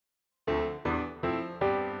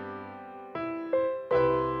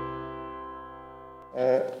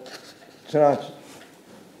Tonight,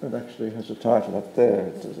 it actually has a title up there.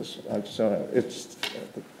 The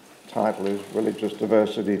title is Religious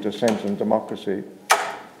Diversity, Dissent and Democracy.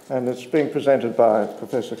 And it's being presented by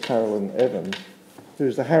Professor Carolyn Evans,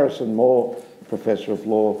 who's the Harrison Moore Professor of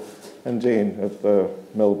Law and Dean of the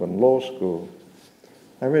Melbourne Law School.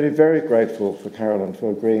 I'm really very grateful for Carolyn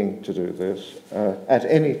for agreeing to do this. At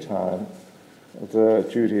any time, the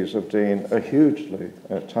duties of Dean are hugely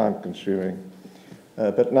time-consuming.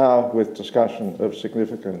 But now, with discussion of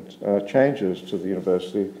significant changes to the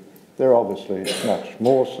university, they're obviously much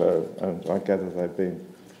more so, and I gather they've been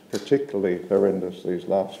particularly horrendous these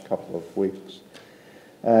last couple of weeks.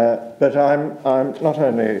 But I'm not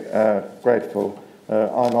only grateful,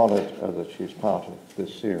 I'm honoured that she's part of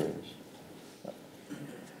this series.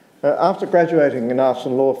 After graduating in Arts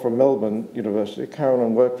and Law from Melbourne University,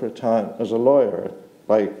 Carolyn worked for a time as a lawyer at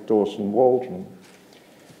Blake Dawson Waldron.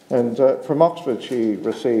 And from Oxford, she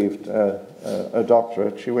received a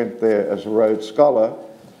doctorate. She went there as a Rhodes Scholar,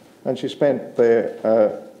 and she spent there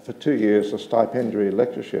for 2 years a stipendiary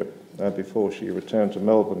lectureship before she returned to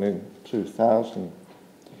Melbourne in 2000.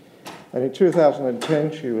 And in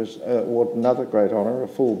 2010, she was awarded another great honour, a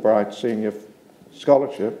Fulbright Senior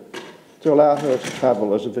Scholarship, to allow her to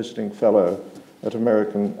travel as a visiting fellow at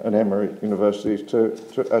American and Emory universities to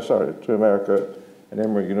America and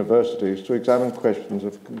Emory universities to examine questions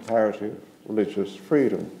of comparative religious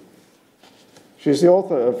freedom. She's the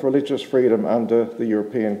author of Religious Freedom under the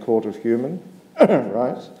European Court of Human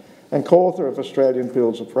Rights and co-author of Australian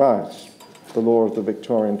Bills of Rights, the Law of the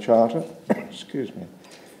Victorian Charter, excuse me,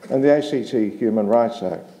 and the ACT Human Rights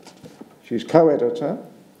Act. She's co-editor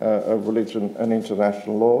of Religion and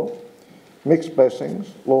International Law, Mixed Blessings,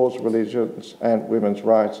 Laws, Religions and Women's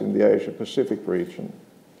Rights in the Asia-Pacific region,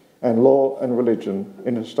 and Law and Religion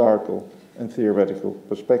in Historical and Theoretical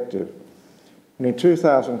Perspective. And in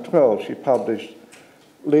 2012, she published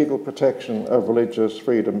Legal Protection of Religious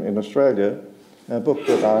Freedom in Australia, a book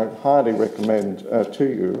that I highly recommend to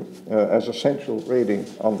you as essential reading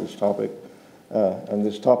on this topic, and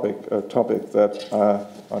this topic, a topic that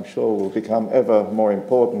I'm sure will become ever more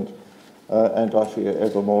important and I fear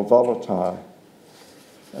ever more volatile.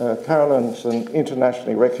 Carolyn's an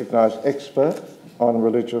internationally recognised expert on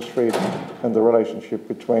religious freedom and the relationship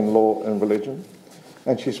between law and religion,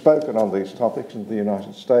 and she's spoken on these topics in the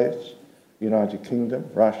United States, United Kingdom,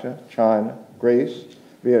 Russia, China, Greece,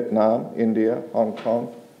 Vietnam, India, Hong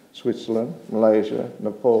Kong, Switzerland, Malaysia,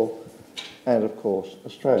 Nepal, and of course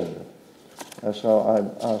Australia. So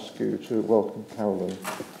I ask you to welcome Carolyn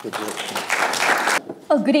to the lecture.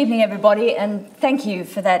 Well, good evening, everybody, and thank you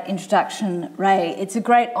for that introduction, Ray. It's a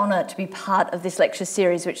great honour to be part of this lecture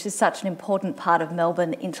series, which is such an important part of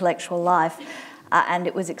Melbourne intellectual life, and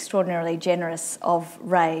it was extraordinarily generous of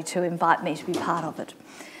Ray to invite me to be part of it.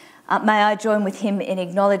 May I join with him in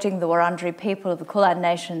acknowledging the Wurundjeri people of the Kulin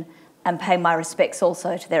Nation and pay my respects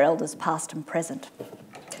also to their elders past and present.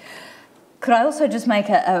 Could I also just make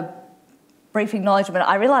a brief acknowledgement?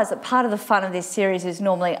 I realise that part of the fun of this series is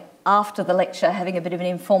normally after the lecture, having a bit of an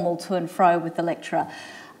informal to and fro with the lecturer.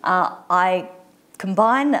 I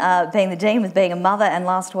combine being the dean with being a mother, and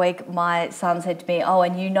last week my son said to me, "Oh,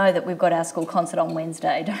 and you know that we've got our school concert on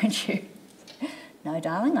Wednesday, don't you?" No,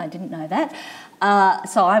 darling, I didn't know that.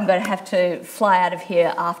 So I'm going to have to fly out of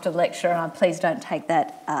here after the lecture, and please don't take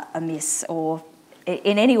that amiss or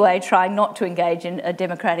in any way trying not to engage in a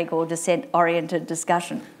democratic or dissent-oriented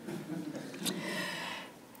discussion.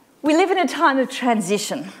 We live in a time of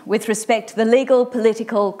transition with respect to the legal,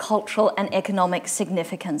 political, cultural and economic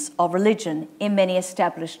significance of religion in many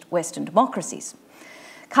established Western democracies.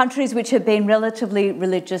 Countries which have been relatively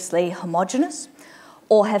religiously homogenous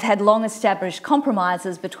or have had long-established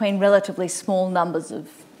compromises between relatively small numbers of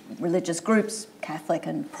religious groups, Catholic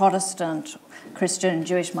and Protestant, Christian and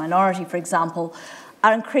Jewish minority, for example,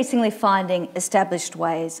 are increasingly finding established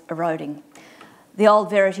ways eroding. The old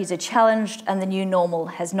verities are challenged and the new normal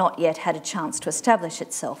has not yet had a chance to establish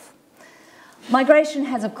itself. Migration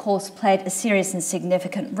has, of course, played a serious and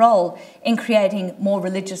significant role in creating more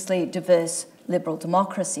religiously diverse liberal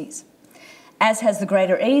democracies, as has the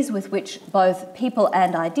greater ease with which both people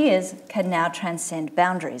and ideas can now transcend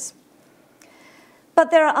boundaries.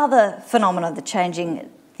 But there are other phenomena that are changing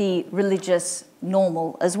the religious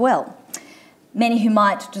normal as well. Many who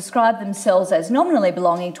might describe themselves as nominally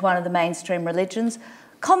belonging to one of the mainstream religions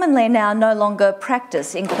commonly now no longer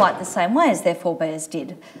practice in quite the same way as their forebears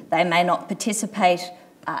did. They may not participate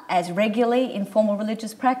as regularly in formal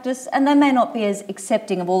religious practice, and they may not be as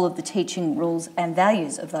accepting of all of the teaching, rules and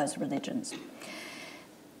values of those religions.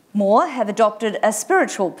 More have adopted a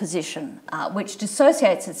spiritual position, which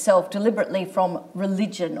dissociates itself deliberately from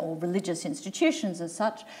religion or religious institutions as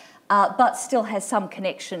such, but still has some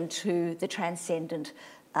connection to the transcendent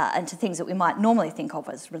and to things that we might normally think of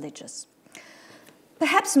as religious.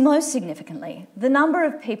 Perhaps most significantly, the number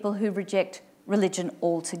of people who reject religion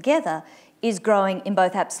altogether is growing in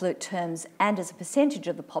both absolute terms and as a percentage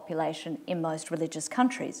of the population in most religious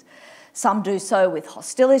countries. Some do so with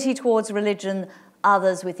hostility towards religion,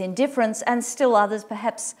 others with indifference, and still others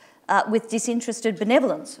perhaps with disinterested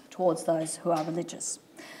benevolence towards those who are religious.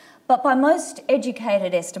 But by most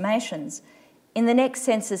educated estimations, in the next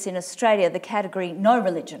census in Australia, the category no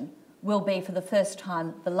religion will be for the first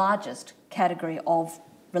time the largest category of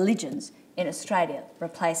religions in Australia,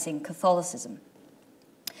 replacing Catholicism.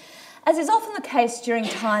 As is often the case during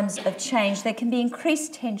times of change, there can be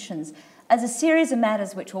increased tensions as a series of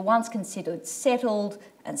matters which were once considered settled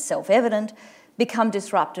and self-evident become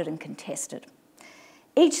disrupted and contested.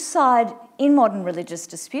 Each side in modern religious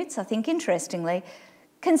disputes, I think interestingly,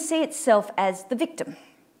 can see itself as the victim.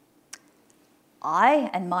 I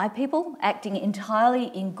and my people, acting entirely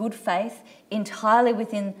in good faith, entirely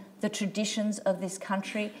within the traditions of this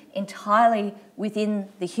country, entirely within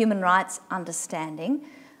the human rights understanding,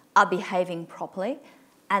 are behaving properly,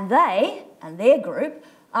 and they and their group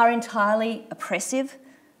are entirely oppressive,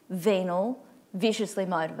 venal, viciously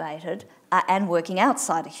motivated, and working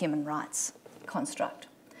outside a human rights construct.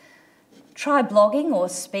 Try blogging or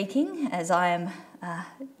speaking, as I am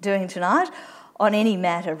doing tonight, on any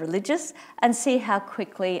matter religious, and see how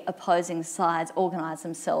quickly opposing sides organise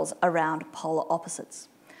themselves around polar opposites.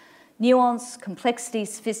 Nuance, complexity,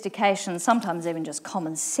 sophistication, sometimes even just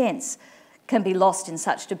common sense, can be lost in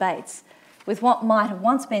such debates, with what might have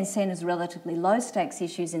once been seen as relatively low-stakes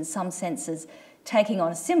issues in some senses taking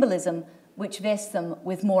on a symbolism which vests them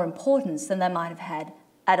with more importance than they might have had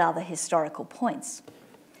at other historical points.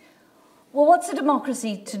 Well, what's a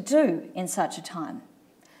democracy to do in such a time?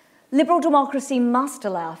 Liberal democracy must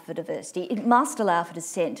allow for diversity. It must allow for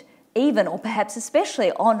dissent, even or perhaps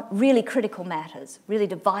especially on really critical matters, really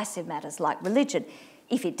divisive matters like religion.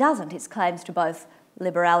 If it doesn't, its claims to both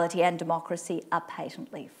liberality and democracy are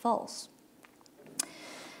patently false.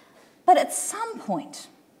 But at some point,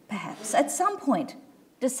 perhaps, at some point,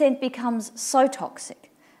 dissent becomes so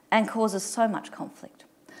toxic and causes so much conflict,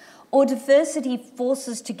 or diversity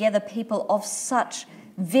forces together people of such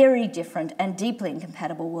very different and deeply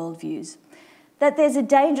incompatible worldviews that there's a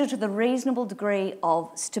danger to the reasonable degree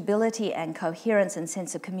of stability and coherence and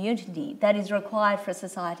sense of community that is required for a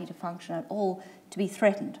society to function at all to be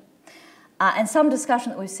threatened. And some discussion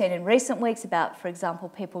that we've seen in recent weeks about, for example,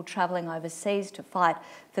 people travelling overseas to fight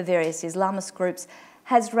for various Islamist groups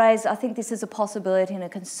has raised, I think this is a possibility and a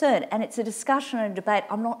concern, and it's a discussion and a debate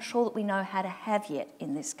I'm not sure that we know how to have yet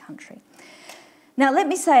in this country. Now, let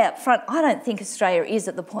me say up front, I don't think Australia is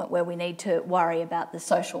at the point where we need to worry about the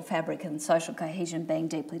social fabric and social cohesion being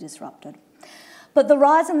deeply disrupted. But the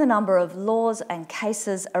rise in the number of laws and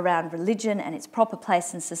cases around religion and its proper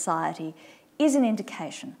place in society is an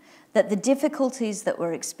indication that the difficulties that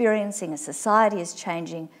we're experiencing as society is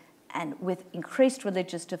changing, and with increased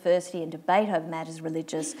religious diversity and debate over matters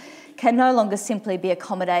religious, can no longer simply be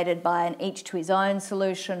accommodated by an each to his own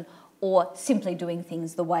solution or simply doing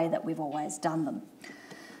things the way that we've always done them.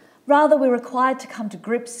 Rather, we're required to come to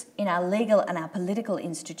grips in our legal and our political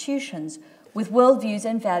institutions with worldviews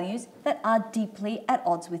and values that are deeply at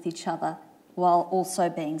odds with each other while also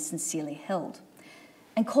being sincerely held.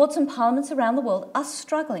 And courts and parliaments around the world are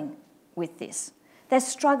struggling with this. They're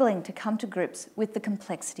struggling to come to grips with the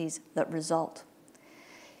complexities that result.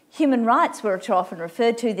 Human rights, which are often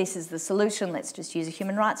referred to, this is the solution, let's just use a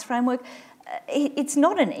human rights framework. It's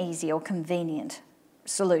not an easy or convenient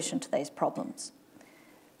solution to these problems.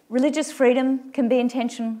 Religious freedom can be in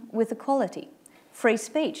tension with equality. Free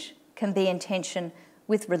speech can be in tension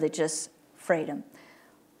with religious freedom.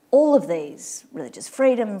 All of these, religious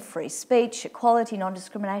freedom, free speech, equality,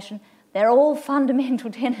 non-discrimination, they're all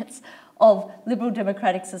fundamental tenets of liberal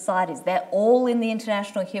democratic societies. They're all in the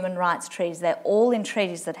international human rights treaties. They're all in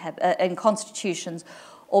treaties that have, in constitutions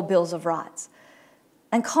or bills of rights.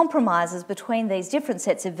 And compromises between these different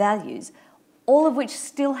sets of values, all of which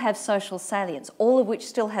still have social salience, all of which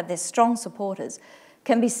still have their strong supporters,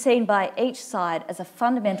 can be seen by each side as a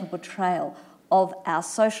fundamental betrayal of our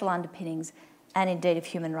social underpinnings and indeed of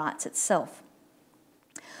human rights itself.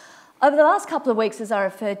 Over the last couple of weeks, as I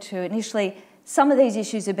referred to initially, some of these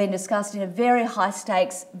issues have been discussed in a very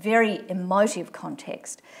high-stakes, very emotive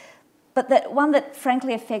context, but one that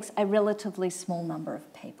frankly affects a relatively small number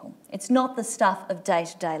of people. It's not the stuff of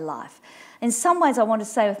day-to-day life. In some ways, I want to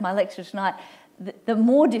say with my lecture tonight the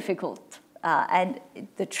more difficult and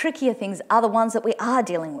the trickier things are the ones that we are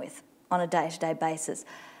dealing with on a day-to-day basis.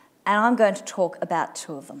 And I'm going to talk about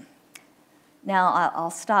two of them. Now,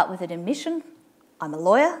 I'll start with an admission. I'm a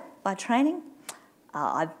lawyer by training.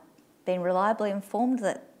 I've been reliably informed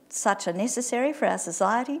that such are necessary for our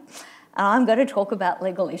society, and I'm going to talk about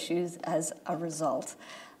legal issues as a result.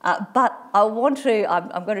 But I'm going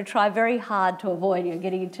to try very hard to avoid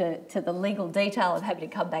getting into the legal detail. I'm happy to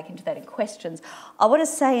come back into that in questions. I want to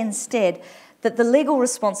say instead that the legal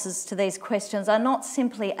responses to these questions are not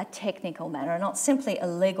simply a technical matter, not simply a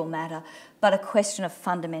legal matter, but a question of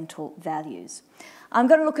fundamental values. I'm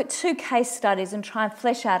going to look at two case studies and try and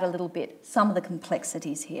flesh out a little bit some of the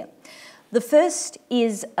complexities here. The first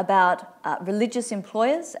is about religious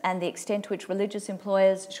employers and the extent to which religious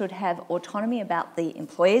employers should have autonomy about the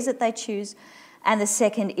employees that they choose. And the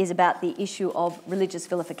second is about the issue of religious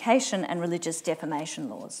vilification and religious defamation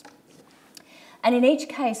laws. And in each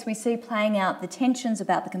case, we see playing out the tensions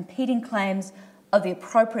about the competing claims of the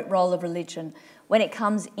appropriate role of religion when it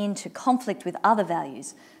comes into conflict with other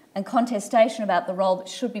values, and contestation about the role that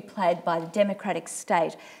should be played by the democratic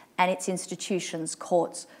state and its institutions,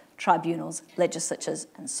 courts, tribunals, legislatures,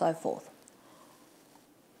 and so forth.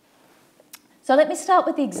 So let me start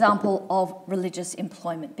with the example of religious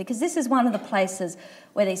employment, because this is one of the places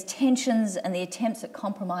where these tensions and the attempts at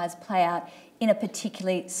compromise play out in a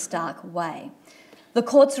particularly stark way. The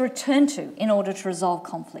courts are returned to in order to resolve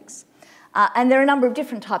conflicts. And there are a number of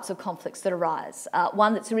different types of conflicts that arise.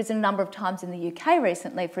 One that's arisen a number of times in the UK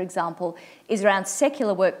recently, for example, is around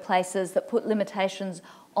secular workplaces that put limitations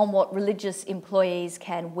on what religious employees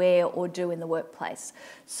can wear or do in the workplace.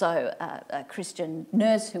 So a Christian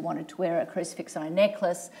nurse who wanted to wear a crucifix on a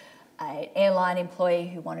necklace, an airline employee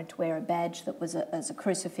who wanted to wear a badge that was as a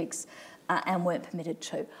crucifix and weren't permitted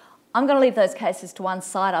to. I'm going to leave those cases to one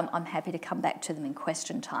side. I'm happy to come back to them in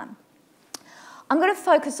question time. I'm going to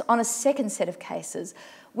focus on a second set of cases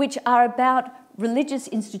which are about religious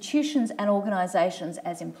institutions and organisations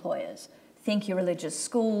as employers. Think your religious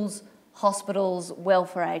schools, hospitals,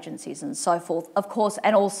 welfare agencies and so forth, of course,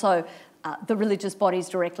 and also the religious bodies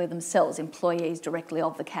directly themselves, employees directly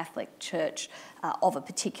of the Catholic Church, of a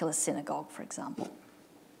particular synagogue, for example.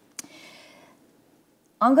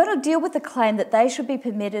 I'm going to deal with the claim that they should be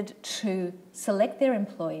permitted to select their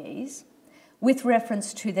employees with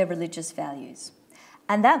reference to their religious values.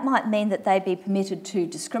 And that might mean that they be permitted to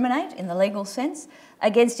discriminate, in the legal sense,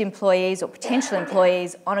 against employees or potential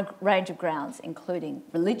employees on a range of grounds, including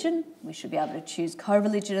religion. We should be able to choose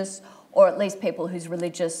co-religionists, or at least people whose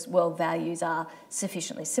religious world values are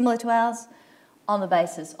sufficiently similar to ours. On the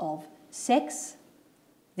basis of sex,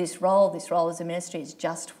 this role as a ministry is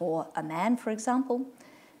just for a man, for example.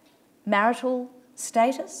 Marital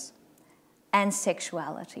status and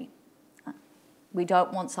sexuality. We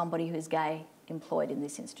don't want somebody who's gay employed in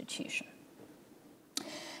this institution.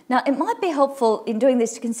 Now, it might be helpful in doing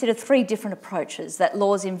this to consider three different approaches that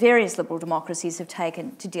laws in various liberal democracies have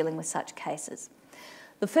taken to dealing with such cases.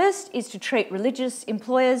 The first is to treat religious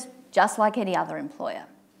employers just like any other employer,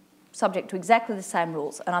 subject to exactly the same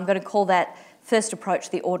rules, and I'm going to call that first approach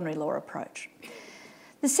the ordinary law approach.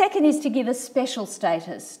 The second is to give a special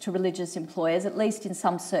status to religious employers, at least in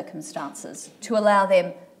some circumstances, to allow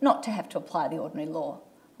them not to have to apply the ordinary law.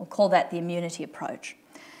 We'll call that the immunity approach.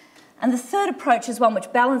 And the third approach is one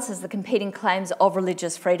which balances the competing claims of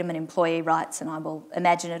religious freedom and employee rights, and I will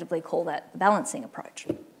imaginatively call that the balancing approach.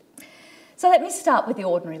 So let me start with the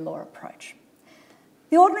ordinary law approach.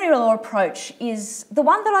 The ordinary law approach is the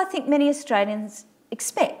one that I think many Australians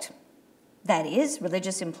expect. That is,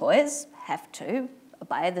 religious employers have to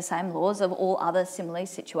obey the same laws of all other similarly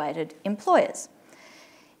situated employers.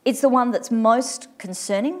 It's the one that's most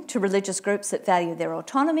concerning to religious groups that value their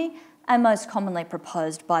autonomy and most commonly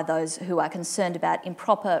proposed by those who are concerned about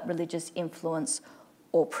improper religious influence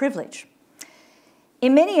or privilege.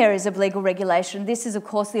 In many areas of legal regulation, this is of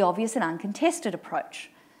course the obvious and uncontested approach.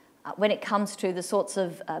 When it comes to the sorts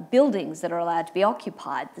of buildings that are allowed to be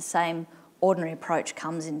occupied, the same ordinary approach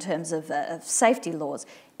comes in terms of safety laws,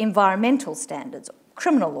 environmental standards,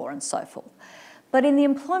 criminal law and so forth. But in the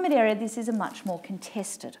employment area, this is a much more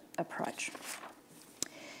contested approach.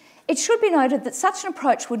 It should be noted that such an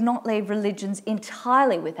approach would not leave religions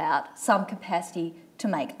entirely without some capacity to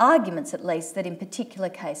make arguments, at least, that in particular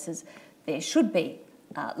cases there should be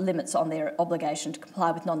limits on their obligation to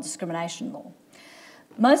comply with non-discrimination law.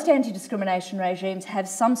 Most anti-discrimination regimes have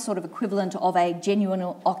some sort of equivalent of a genuine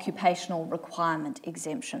occupational requirement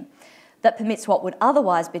exemption that permits what would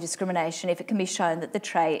otherwise be discrimination if it can be shown that the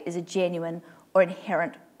trade is a genuine or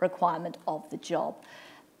inherent requirement of the job.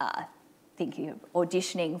 Thinking of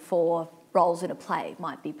auditioning for roles in a play. It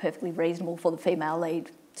might be perfectly reasonable for the female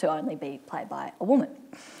lead to only be played by a woman.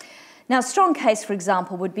 Now, a strong case, for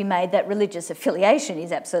example, would be made that religious affiliation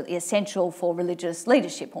is absolutely essential for religious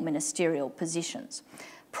leadership or ministerial positions.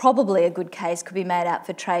 Probably a good case could be made out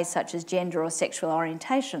for traits such as gender or sexual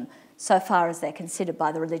orientation, so far as they're considered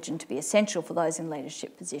by the religion to be essential for those in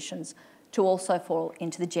leadership positions, to also fall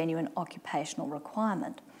into the genuine occupational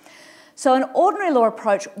requirement. So an ordinary law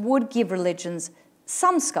approach would give religions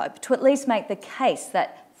some scope to at least make the case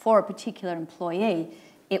that for a particular employee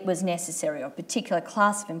it was necessary, or a particular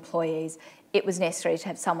class of employees, it was necessary to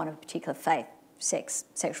have someone of a particular faith, sex,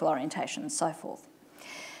 sexual orientation and so forth.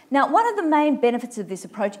 Now, one of the main benefits of this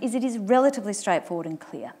approach is it is relatively straightforward and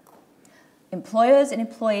clear. Employers and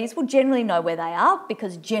employees will generally know where they are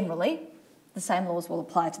because generally the same laws will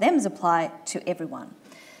apply to them as apply to everyone.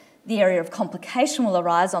 The area of complication will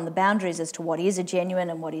arise on the boundaries as to what is a genuine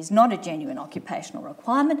and what is not a genuine occupational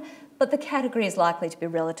requirement, but the category is likely to be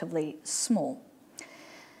relatively small.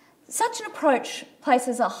 Such an approach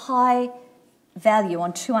places a high value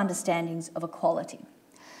on two understandings of equality.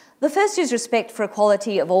 The first is respect for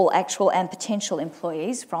equality of all actual and potential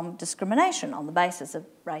employees from discrimination on the basis of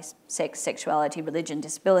race, sex, sexuality, religion,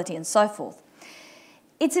 disability and so forth.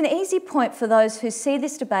 It's an easy point for those who see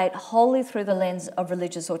this debate wholly through the lens of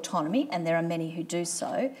religious autonomy, and there are many who do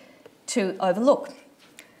so, to overlook.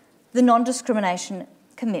 The non-discrimination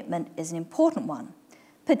commitment is an important one,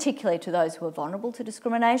 particularly to those who are vulnerable to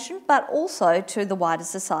discrimination, but also to the wider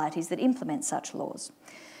societies that implement such laws.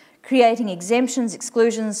 Creating exemptions,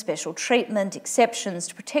 exclusions, special treatment, exceptions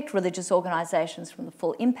to protect religious organisations from the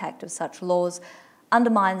full impact of such laws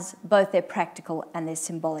undermines both their practical and their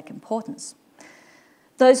symbolic importance.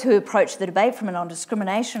 Those who approach the debate from a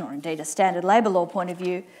non-discrimination or indeed a standard labour law point of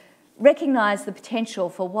view recognise the potential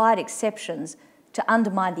for wide exceptions to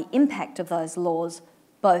undermine the impact of those laws,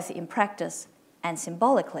 both in practice and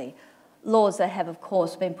symbolically, laws that have, of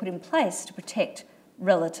course, been put in place to protect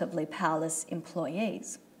relatively powerless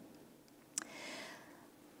employees.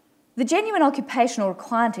 The genuine occupational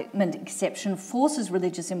requirement exception forces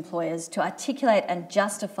religious employers to articulate and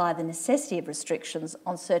justify the necessity of restrictions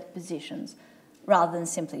on certain positions rather than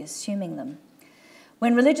simply assuming them.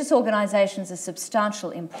 When religious organisations are substantial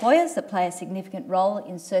employers that play a significant role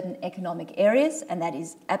in certain economic areas, and that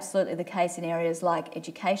is absolutely the case in areas like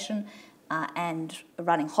education and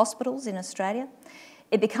running hospitals in Australia,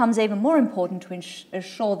 it becomes even more important to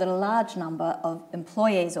ensure that a large number of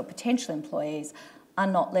employees or potential employees are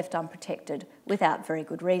not left unprotected without very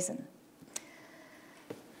good reason.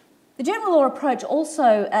 The general law approach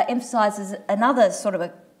also emphasises another sort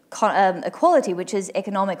of equality, which is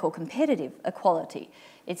economic or competitive equality.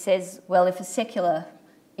 It says, well, if a secular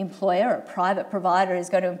employer, a private provider is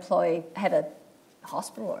going to have a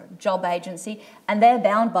hospital or a job agency, and they're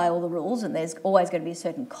bound by all the rules, and there's always going to be a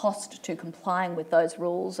certain cost to complying with those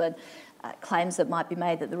rules and claims that might be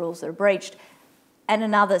made that the rules are breached, and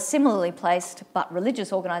another similarly placed but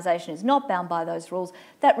religious organisation is not bound by those rules,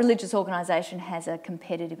 that religious organisation has a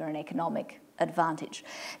competitive or an economic advantage.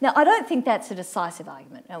 Now, I don't think that's a decisive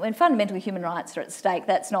argument. Now, when fundamental human rights are at stake,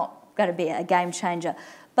 that's not going to be a game changer,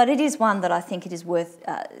 but it is one that I think it is worth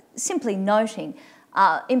simply noting,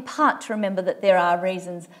 in part to remember that there are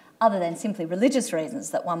reasons other than simply religious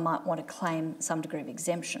reasons that one might want to claim some degree of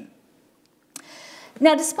exemption.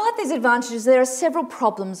 Now, despite these advantages, there are several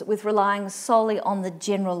problems with relying solely on the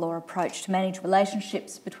general law approach to manage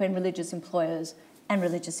relationships between religious employers and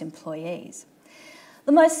religious employees.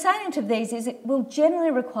 The most salient of these is it will generally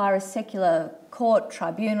require a secular court,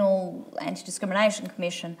 tribunal, anti-discrimination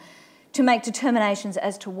commission to make determinations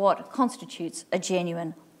as to what constitutes a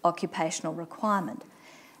genuine occupational requirement.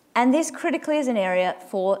 And this critically is an area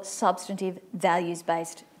for substantive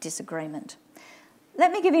values-based disagreement.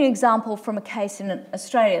 Let me give you an example from a case in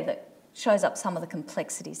Australia that shows up some of the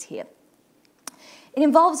complexities here. It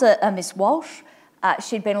involves a Miss Walsh.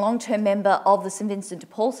 She'd been a long-term member of the St Vincent de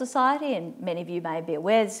Paul Society, and many of you may be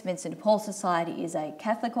aware the St Vincent de Paul Society is a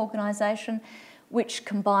Catholic organisation which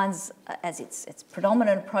combines, as its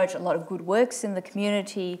predominant approach, a lot of good works in the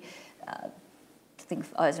community, think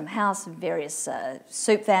of Ozone House and various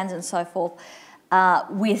soup vans and so forth,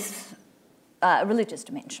 with a religious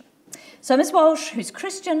dimension. So Miss Walsh, who's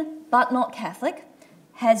Christian but not Catholic,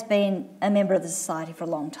 has been a member of the Society for a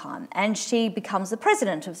long time, and she becomes the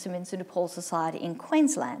president of St Vincent de Paul Society in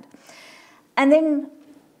Queensland. And then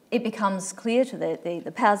it becomes clear to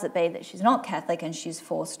the powers that be that she's not Catholic and she's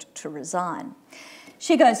forced to resign.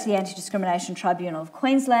 She goes to the Anti-Discrimination Tribunal of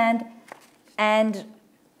Queensland and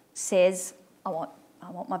says, I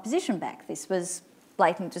want my position back. This was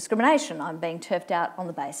blatant discrimination. I'm being turfed out on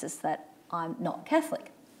the basis that I'm not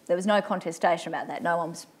Catholic. There was no contestation about that. No one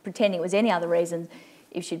was pretending it was any other reason.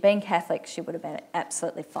 If she'd been Catholic, she would have been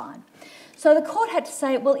absolutely fine. So the court had to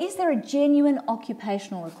say, well, is there a genuine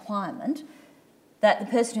occupational requirement that the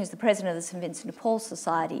person who's the president of the St Vincent de Paul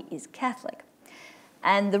Society is Catholic?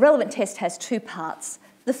 And the relevant test has two parts.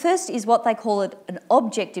 The first is what they call an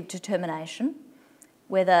objective determination,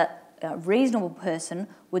 whether a reasonable person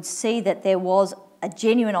would see that there was a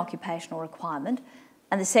genuine occupational requirement,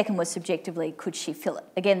 and the second was subjectively, could she fill it?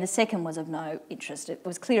 Again, the second was of no interest. It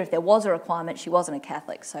was clear if there was a requirement, she wasn't a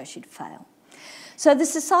Catholic, so she'd fail. So the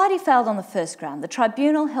society failed on the first ground. The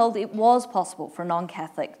tribunal held it was possible for a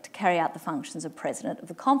non-Catholic to carry out the functions of president of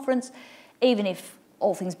the conference, even if,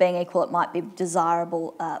 all things being equal, it might be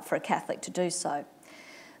desirable for a Catholic to do so.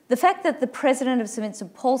 The fact that the president of St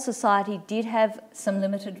Vincent de Paul Society did have some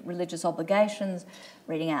limited religious obligations,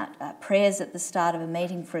 reading out prayers at the start of a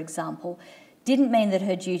meeting, for example, didn't mean that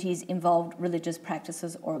her duties involved religious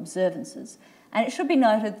practices or observances. And it should be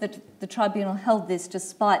noted that the tribunal held this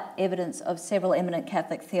despite evidence of several eminent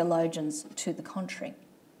Catholic theologians to the contrary.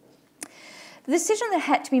 The decision that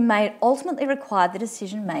had to be made ultimately required the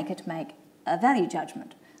decision maker to make a value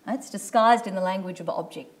judgment. It's disguised in the language of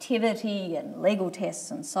objectivity and legal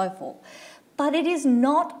tests and so forth. But it is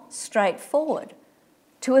not straightforward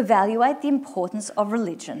to evaluate the importance of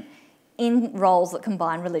religion in roles that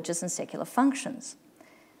combine religious and secular functions.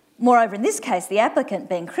 Moreover, in this case, the applicant,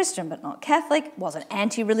 being Christian but not Catholic, wasn't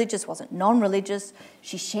anti-religious, wasn't non-religious.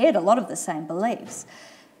 She shared a lot of the same beliefs.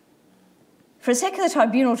 For a secular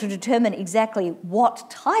tribunal to determine exactly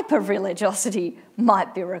what type of religiosity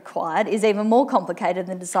might be required is even more complicated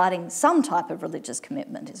than deciding some type of religious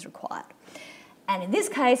commitment is required. And in this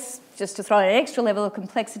case, just to throw in an extra level of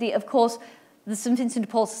complexity, of course, the St Vincent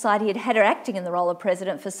de Paul Society had had her acting in the role of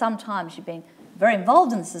president for some time. She'd been very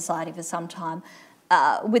involved in the society for some time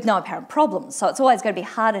with no apparent problems. So it's always going to be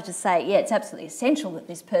harder to say, yeah, it's absolutely essential that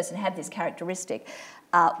this person have this characteristic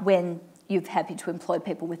when you're happy to employ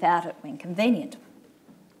people without it when convenient.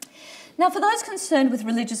 Now, for those concerned with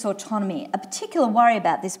religious autonomy, a particular worry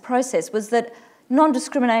about this process was that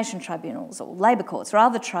non-discrimination tribunals or labour courts or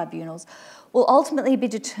other tribunals will ultimately be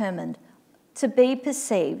determined to be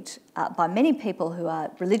perceived by many people who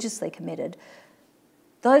are religiously committed.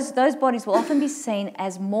 Those bodies will often be seen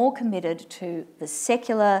as more committed to the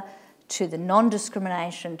secular, to the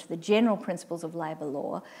non-discrimination, to the general principles of labour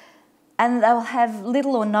law, and they'll have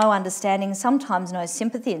little or no understanding, sometimes no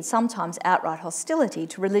sympathy, and sometimes outright hostility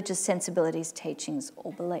to religious sensibilities, teachings,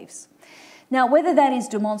 or beliefs. Now, whether that is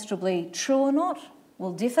demonstrably true or not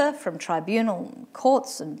will differ from tribunal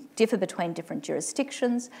courts and differ between different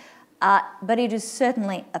jurisdictions, but it is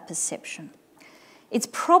certainly a perception. It's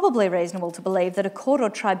probably reasonable to believe that a court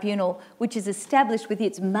or tribunal which is established with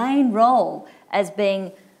its main role as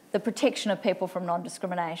being the protection of people from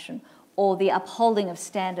non-discrimination or the upholding of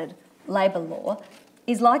standard labour law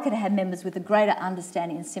is likely to have members with a greater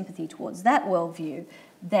understanding and sympathy towards that worldview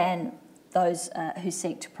than those who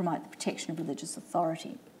seek to promote the protection of religious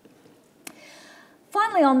authority.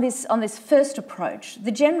 Finally, on this first approach,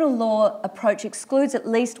 the general law approach excludes at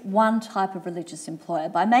least one type of religious employer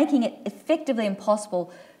by making it effectively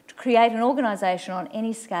impossible to create an organisation on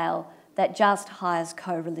any scale that just hires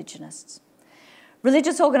co-religionists.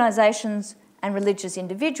 Religious organisations and religious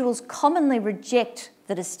individuals commonly reject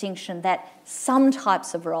the distinction that some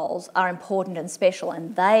types of roles are important and special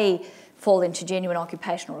and they fall into genuine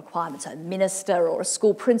occupational requirements. So a minister or a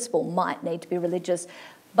school principal might need to be religious,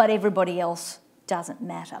 but everybody else doesn't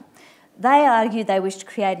matter. They argue they wish to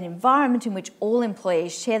create an environment in which all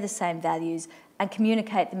employees share the same values and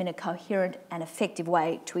communicate them in a coherent and effective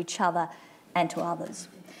way to each other and to others.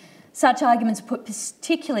 Such arguments are put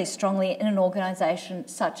particularly strongly in an organisation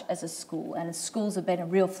such as a school, and schools have been a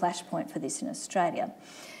real flashpoint for this in Australia.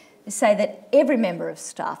 They say that every member of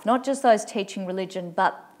staff, not just those teaching religion,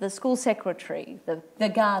 but the school secretary, the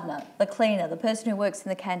gardener, the cleaner, the person who works in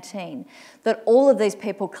the canteen, that all of these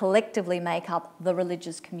people collectively make up the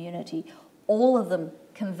religious community. All of them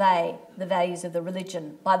convey the values of the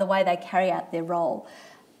religion by the way they carry out their role,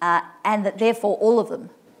 and that therefore all of them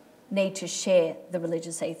need to share the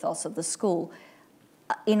religious ethos of the school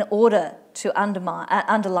in order to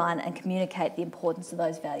underline and communicate the importance of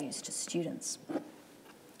those values to students.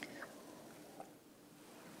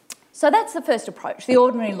 So that's the first approach, the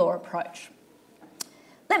ordinary law approach.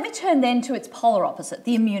 Let me turn then to its polar opposite,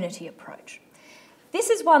 the immunity approach. This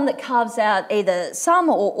is one that carves out either some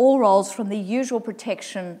or all roles from the usual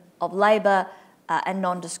protection of labour and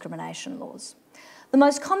non-discrimination laws. The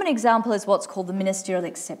most common example is what's called the ministerial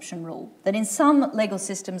exception rule, that in some legal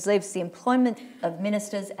systems leaves the employment of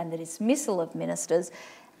ministers and the dismissal of ministers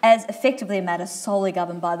as effectively a matter solely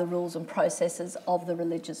governed by the rules and processes of the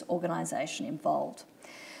religious organisation involved.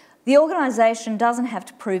 The organisation doesn't have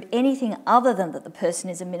to prove anything other than that the person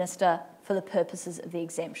is a minister for the purposes of the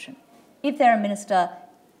exemption. If they're a minister,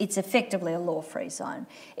 it's effectively a law-free zone.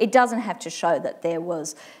 It doesn't have to show that there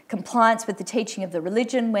was compliance with the teaching of the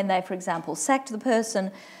religion when they, for example, sacked the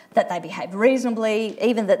person, that they behaved reasonably,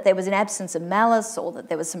 even that there was an absence of malice or that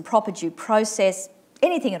there was some proper due process,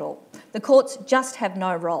 anything at all. The courts just have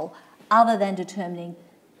no role other than determining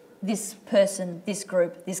this person, this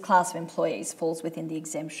group, this class of employees falls within the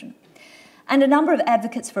exemption. And a number of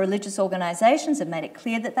advocates for religious organisations have made it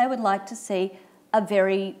clear that they would like to see a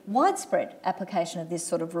very widespread application of this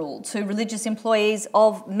sort of rule to religious employees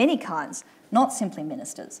of many kinds, not simply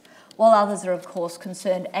ministers, while others are, of course,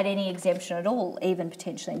 concerned at any exemption at all, even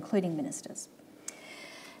potentially including ministers.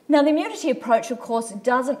 Now, the immunity approach, of course,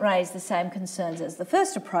 doesn't raise the same concerns as the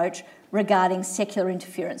first approach regarding secular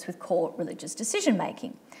interference with core religious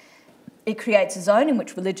decision-making. It creates a zone in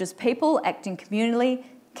which religious people acting communally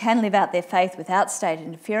can live out their faith without state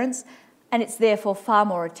interference, and it's therefore far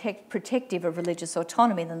more protective of religious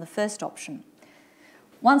autonomy than the first option.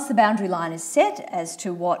 Once the boundary line is set as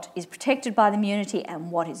to what is protected by the immunity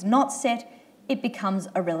and what is not set, it becomes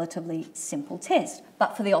a relatively simple test,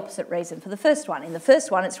 but for the opposite reason for the first one. In the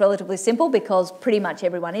first one, it's relatively simple because pretty much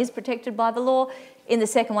everyone is protected by the law. In the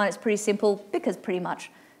second one, it's pretty simple because pretty much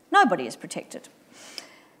nobody is protected.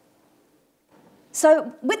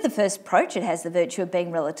 So with the first approach, it has the virtue of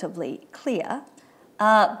being relatively clear,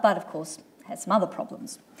 but of course has some other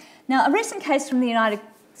problems. Now, a recent case from the United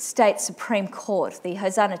States Supreme Court, the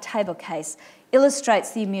Hosanna Tabor case,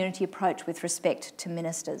 illustrates the immunity approach with respect to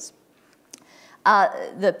ministers.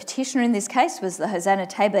 The petitioner in this case was the Hosanna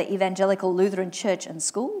Tabor Evangelical Lutheran Church and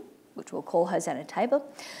School, which we'll call Hosanna Tabor,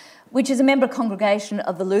 which is a member congregation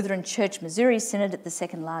of the Lutheran Church Missouri Synod, at the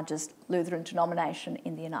second largest Lutheran denomination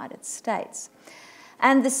in the United States.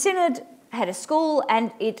 And the synod had a school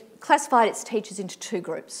and it classified its teachers into two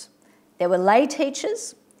groups. There were lay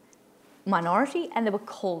teachers, minority, and there were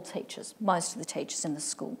called teachers, most of the teachers in the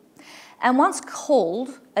school. And once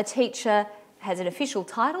called, a teacher has an official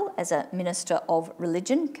title as a Minister of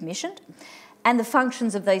Religion, commissioned, and the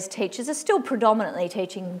functions of these teachers are still predominantly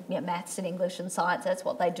teaching maths and English and science. That's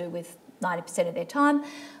what they do with 90% of their time,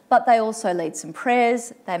 but they also lead some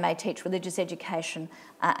prayers, they may teach religious education,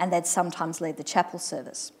 and they'd sometimes lead the chapel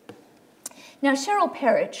service. Now, Cheryl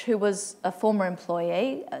Perrich, who was a former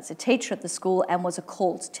employee as a teacher at the school and was a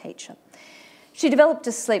called teacher, she developed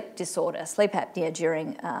a sleep disorder, sleep apnea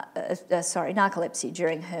during, narcolepsy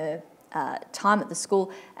during her time at the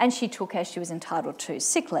school, and she took, as she was entitled to,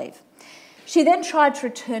 sick leave. She then tried to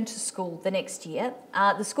return to school the next year.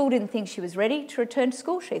 The school didn't think she was ready to return to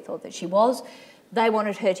school. She thought that she was. They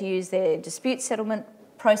wanted her to use their dispute settlement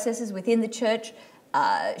processes within the church.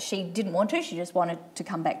 She didn't want to. She just wanted to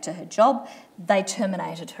come back to her job. They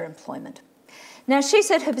terminated her employment. Now, she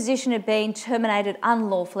said her position had been terminated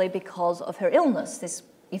unlawfully because of her illness. This,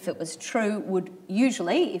 if it was true, would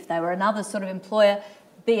usually, if they were another sort of employer,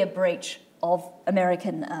 be a breach of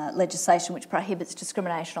American legislation which prohibits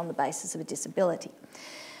discrimination on the basis of a disability.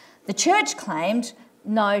 The church claimed,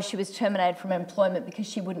 no, she was terminated from employment because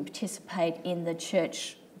she wouldn't participate in the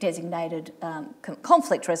church-designated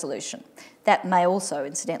conflict resolution. That may also,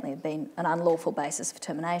 incidentally, have been an unlawful basis for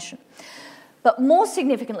termination. But more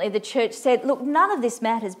significantly, the church said, look, none of this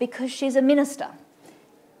matters because she's a minister.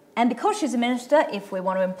 And because she's a minister, if we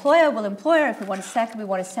want to employ her, we'll employ her. If we want to sack her, we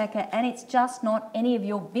want to sack her. And it's just not any of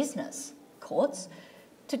your business, courts,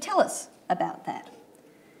 to tell us about that.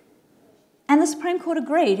 And the Supreme Court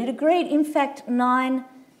agreed. It agreed, in fact, 9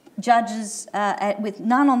 judges with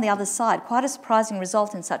none on the other side. Quite a surprising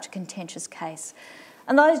result in such a contentious case.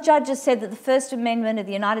 And those judges said that the First Amendment of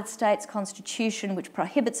the United States Constitution, which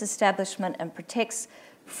prohibits establishment and protects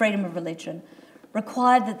freedom of religion,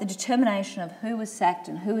 required that the determination of who was sacked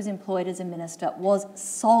and who was employed as a minister was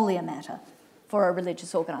solely a matter for a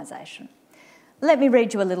religious organisation. Let me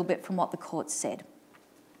read you a little bit from what the court said.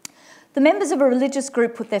 The members of a religious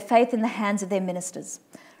group put their faith in the hands of their ministers.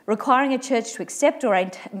 Requiring a church to accept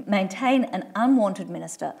or maintain an unwanted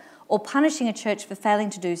minister or punishing a church for failing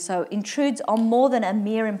to do so intrudes on more than a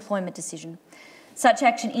mere employment decision. Such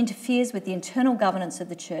action interferes with the internal governance of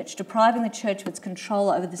the church, depriving the church of its control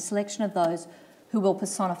over the selection of those who will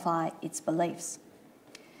personify its beliefs.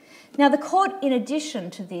 Now, the court, in addition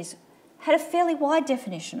to this, had a fairly wide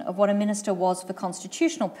definition of what a minister was for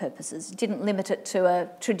constitutional purposes. It didn't limit it to a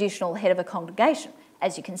traditional head of a congregation,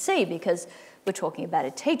 as you can see, because we're talking about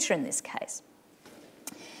a teacher in this case.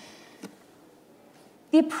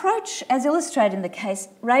 The approach, as illustrated in the case,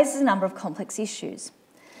 raises a number of complex issues.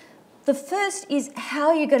 The first is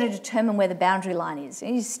how you're going to determine where the boundary line is.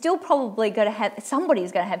 And you're still probably going to have, somebody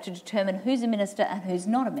is going to have to determine who's a minister and who's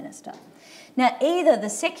not a minister. Now, either the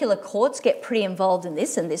secular courts get pretty involved in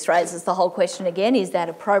this, and this raises the whole question again, is that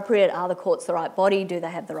appropriate? Are the courts the right body? Do they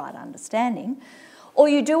have the right understanding? Or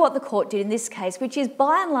you do what the court did in this case, which is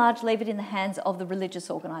by and large leave it in the hands of the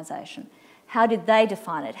religious organisation. How did they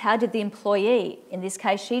define it? How did the employee, in this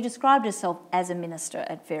case, she described herself as a minister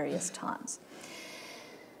at various times.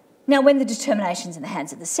 Now, when the determination's in the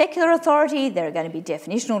hands of the secular authority, there are going to be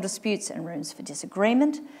definitional disputes and rooms for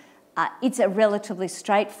disagreement. It's a relatively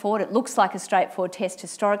straightforward, it looks like a straightforward test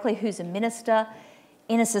historically, who's a minister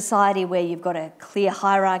in a society where you've got a clear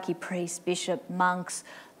hierarchy, priest, bishop, monks,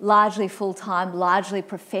 largely full-time, largely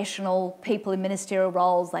professional people in ministerial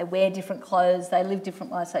roles. They wear different clothes, they live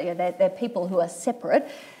different lives, so they're people who are separate.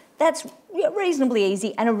 That's reasonably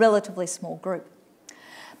easy and a relatively small group.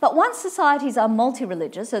 But once societies are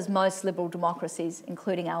multi-religious, as most liberal democracies,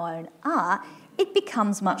 including our own, are, it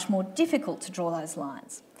becomes much more difficult to draw those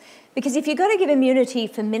lines. Because if you've got to give immunity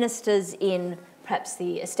for ministers in perhaps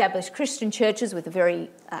the established Christian churches with a very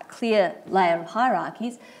clear layer of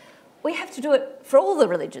hierarchies, we have to do it for all the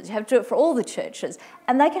religions, you have to do it for all the churches,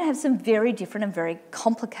 and they can have some very different and very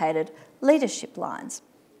complicated leadership lines.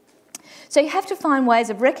 So you have to find ways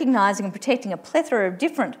of recognising and protecting a plethora of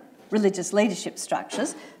different religious leadership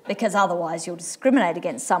structures, because otherwise you'll discriminate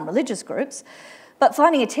against some religious groups. But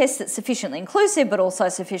finding a test that's sufficiently inclusive but also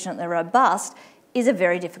sufficiently robust is a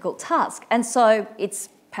very difficult task. And so it's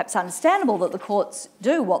perhaps understandable that the courts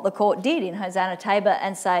do what the court did in Hosanna Tabor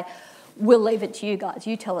and say, we'll leave it to you guys,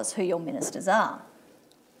 you tell us who your ministers are.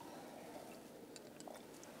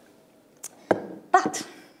 But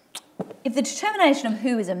if the determination of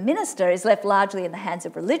who is a minister is left largely in the hands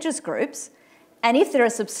of religious groups, and if there are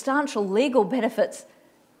substantial legal benefits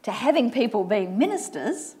to having people being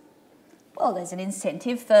ministers, well, there's an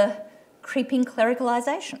incentive for creeping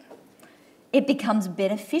clericalisation. It becomes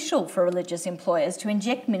beneficial for religious employers to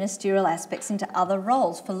inject ministerial aspects into other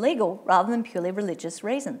roles for legal rather than purely religious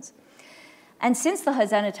reasons. And since the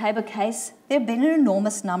Hosanna Tabor case, there have been an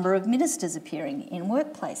enormous number of ministers appearing in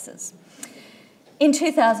workplaces. In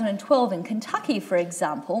 2012 in Kentucky, for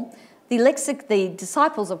example, the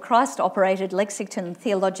Disciples of Christ-operated Lexington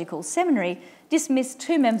Theological Seminary dismissed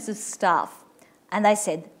 2 members of staff, and they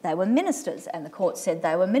said they were ministers, and the court said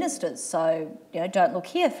they were ministers, so don't look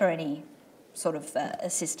here for any sort of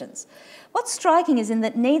assistance. What's striking is in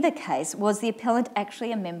that neither case was the appellant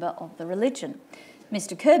actually a member of the religion.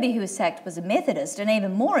 Mr. Kirby, who was sacked, was a Methodist, and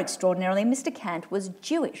even more extraordinarily, Mr. Kant was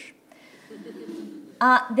Jewish.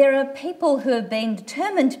 There are people who have been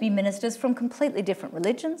determined to be ministers from completely different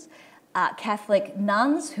religions. Catholic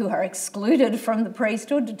nuns who are excluded from the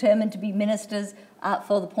priesthood, determined to be ministers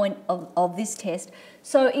for the point of this test.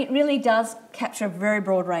 So it really does capture a very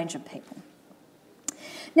broad range of people.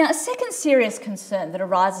 Now, a second serious concern that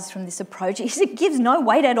arises from this approach is it gives no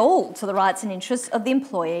weight at all to the rights and interests of the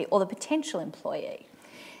employee or the potential employee.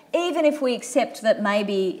 Even if we accept that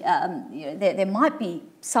maybe there might be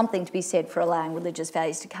something to be said for allowing religious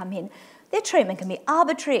values to come in, their treatment can be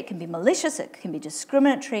arbitrary, it can be malicious, it can be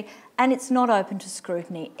discriminatory, and it's not open to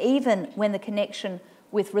scrutiny, even when the connection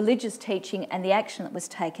with religious teaching and the action that was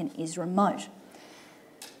taken is remote.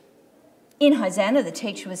 In Hosanna, the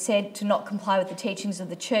teacher was said to not comply with the teachings of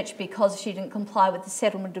the church because she didn't comply with the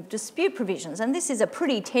settlement of dispute provisions, and this is a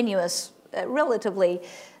pretty tenuous, relatively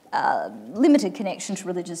limited connection to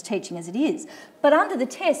religious teaching as it is. But under the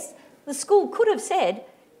test, the school could have said,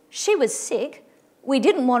 she was sick, we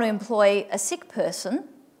didn't want to employ a sick person,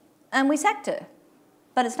 and we sacked her.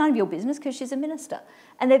 But it's none of your business because she's a minister.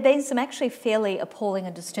 And there have been some actually fairly appalling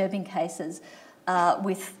and disturbing cases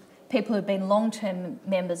with people who've been long-term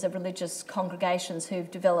members of religious congregations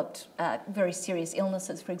who've developed very serious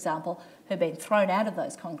illnesses, for example, who've been thrown out of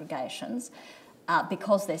those congregations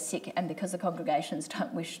because they're sick and because the congregations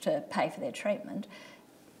don't wish to pay for their treatment.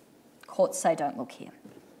 Courts say, don't look here.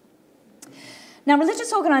 Now,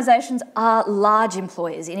 religious organisations are large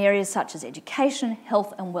employers in areas such as education,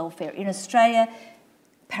 health and welfare. In Australia,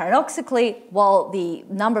 paradoxically, while the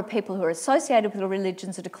number of people who are associated with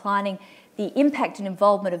religions are declining, the impact and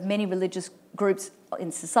involvement of many religious groups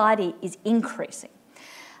in society is increasing.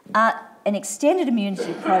 An extended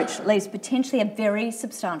immunity approach leaves potentially a very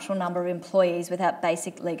substantial number of employees without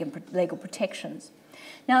basic legal protections.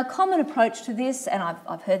 Now, a common approach to this, and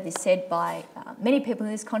I've heard this said by many people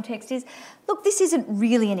in this context, is, look, this isn't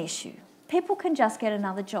really an issue. People can just get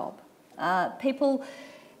another job. People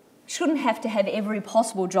shouldn't have to have every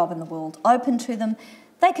possible job in the world open to them.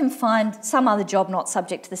 They can find some other job not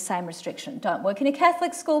subject to the same restriction. Don't work in a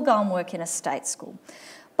Catholic school, go and work in a state school.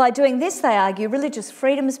 By doing this, they argue, religious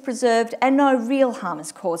freedom is preserved and no real harm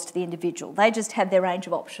is caused to the individual. They just have their range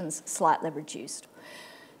of options slightly reduced.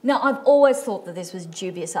 Now, I've always thought that this was a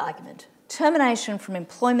dubious argument. Termination from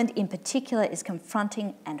employment in particular is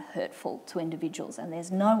confronting and hurtful to individuals, and there's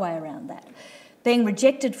no way around that. Being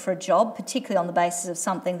rejected for a job, particularly on the basis of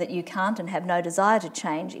something that you can't and have no desire to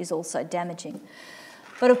change, is also damaging.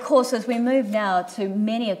 But of course, as we move now to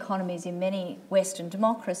many economies in many Western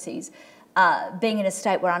democracies, being in a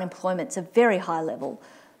state where unemployment's a very high level,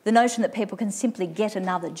 the notion that people can simply get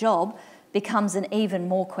another job becomes an even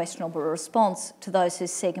more questionable response to those who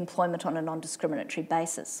seek employment on a non-discriminatory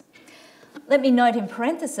basis. Let me note in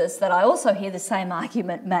parenthesis that I also hear the same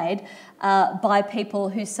argument made by people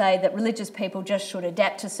who say that religious people just should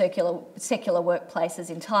adapt to secular workplaces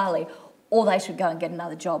entirely, or they should go and get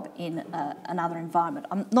another job in another environment.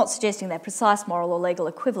 I'm not suggesting they're precise moral or legal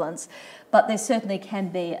equivalents, but there certainly can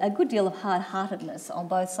be a good deal of hard-heartedness on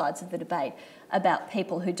both sides of the debate about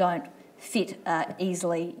people who don't fit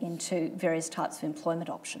easily into various types of employment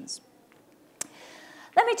options.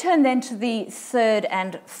 Let me turn then to the third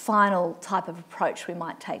and final type of approach we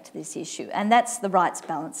might take to this issue, and that's the rights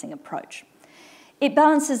balancing approach. It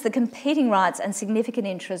balances the competing rights and significant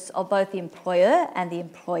interests of both the employer and the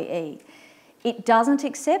employee. It doesn't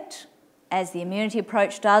accept, as the immunity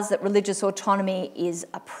approach does, that religious autonomy is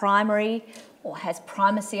a primary or has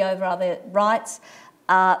primacy over other rights,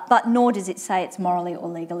 but nor does it say it's morally or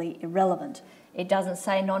legally irrelevant. It doesn't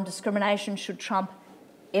say non-discrimination should trump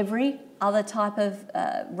every other type of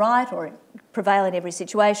right or prevail in every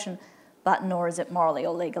situation, but nor is it morally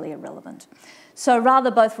or legally irrelevant. So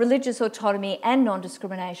rather, both religious autonomy and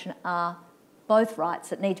non-discrimination are both rights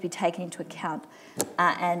that need to be taken into account,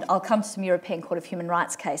 and I'll come to some European Court of Human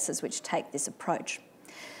Rights cases which take this approach.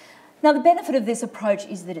 Now, the benefit of this approach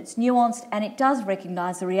is that it's nuanced and it does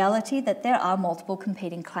recognise the reality that there are multiple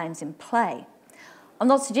competing claims in play. I'm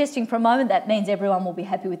not suggesting for a moment that means everyone will be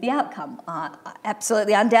happy with the outcome.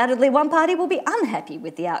 Absolutely, undoubtedly, one party will be unhappy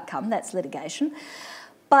with the outcome, that's litigation.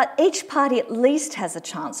 But each party at least has a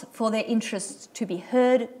chance for their interests to be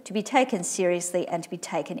heard, to be taken seriously and to be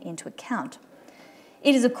taken into account.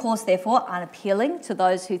 It is, of course, therefore, unappealing to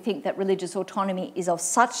those who think that religious autonomy is of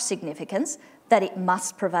such significance that it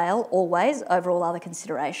must prevail always over all other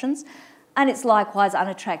considerations, and it's likewise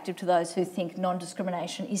unattractive to those who think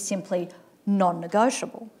non-discrimination is simply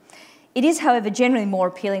non-negotiable. It is, however, generally more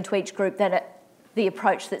appealing to each group than the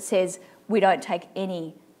approach that says we don't take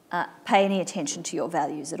pay any attention to your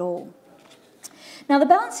values at all. Now, the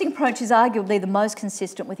balancing approach is arguably the most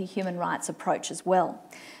consistent with a human rights approach as well.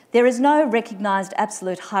 There is no recognised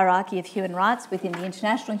absolute hierarchy of human rights within the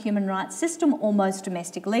international human rights system or most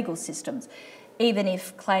domestic legal systems, even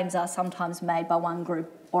if claims are sometimes made by one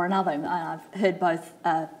group or another. I've heard both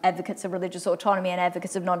advocates of religious autonomy and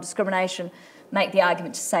advocates of non-discrimination make the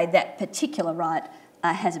argument to say that particular right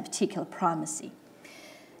has a particular primacy.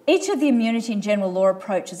 Each of the immunity and general law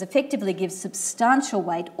approaches effectively gives substantial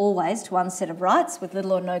weight always to one set of rights with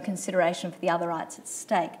little or no consideration for the other rights at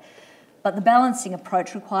stake. But the balancing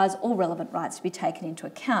approach requires all relevant rights to be taken into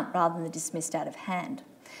account rather than dismissed out of hand.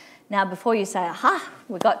 Now, before you say, aha,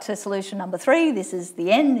 we got to solution number 3, this is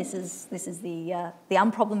the end, this is the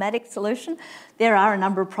unproblematic solution, there are a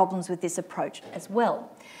number of problems with this approach as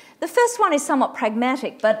well. The first one is somewhat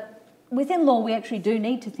pragmatic, but within law we actually do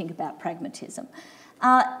need to think about pragmatism.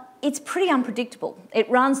 It's pretty unpredictable. It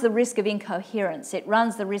runs the risk of incoherence. It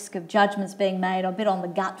runs the risk of judgments being made a bit on the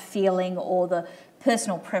gut feeling or the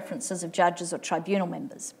personal preferences of judges or tribunal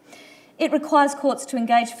members. It requires courts to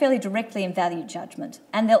engage fairly directly in value judgment,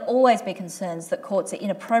 and there'll always be concerns that courts are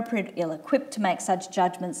inappropriate, ill-equipped to make such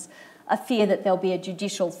judgments, a fear that there'll be a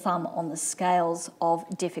judicial thumb on the scales of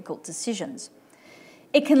difficult decisions.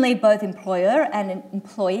 It can leave both employer and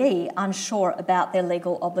employee unsure about their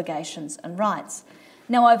legal obligations and rights.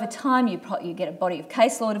 Now, over time, you get a body of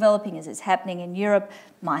case law developing, as is happening in Europe,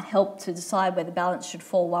 might help to decide where the balance should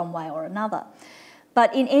fall one way or another.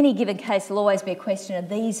 But in any given case, there'll always be a question, are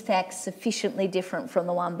these facts sufficiently different from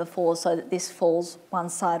the one before so that this falls one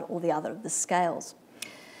side or the other of the scales?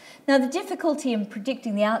 Now, the difficulty in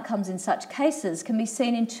predicting the outcomes in such cases can be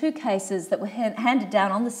seen in 2 cases that were handed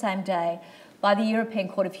down on the same day by the European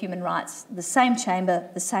Court of Human Rights, the same chamber,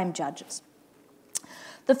 the same judges.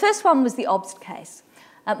 The first one was the Obst case.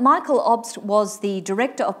 Michael Obst was the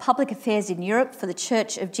Director of Public Affairs in Europe for the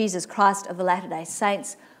Church of Jesus Christ of the Latter-day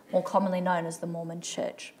Saints, more commonly known as the Mormon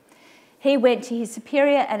Church. He went to his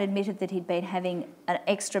superior and admitted that he'd been having an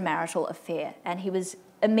extramarital affair, and he was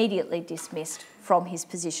immediately dismissed from his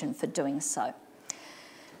position for doing so.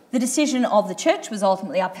 The decision of the church was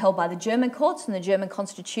ultimately upheld by the German courts, and the German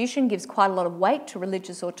constitution gives quite a lot of weight to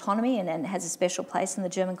religious autonomy and has a special place in the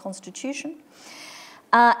German constitution.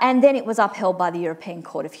 And then it was upheld by the European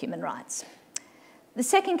Court of Human Rights. The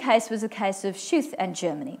second case was the case of Schuth and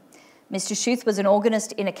Germany. Mr. Schuth was an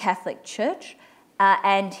organist in a Catholic church,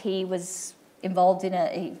 and he was involved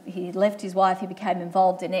in he left his wife, he became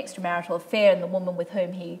involved in an extramarital affair, and the woman with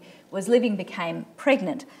whom he was living became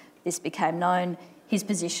pregnant. This became known. His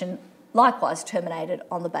position likewise terminated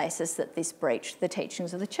on the basis that this breached the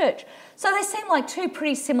teachings of the church. So they seem like two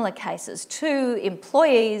pretty similar cases, two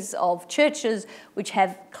employees of churches which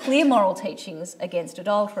have clear moral teachings against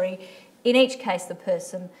adultery. In each case, the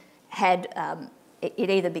person had, it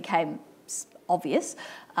either became obvious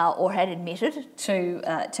or had admitted to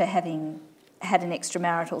having had an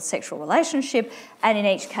extramarital sexual relationship, and in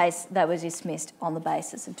each case they were dismissed on the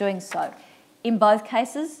basis of doing so. In both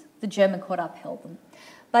cases, the German court upheld them.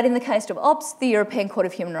 But in the case of Obst, the European Court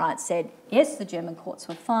of Human Rights said, yes, the German courts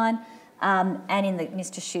were fine, and in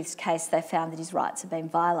Mr. Schuth's case, they found that his rights had been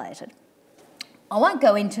violated. I won't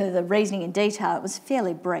go into the reasoning in detail, it was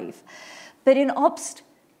fairly brief. But in Obst,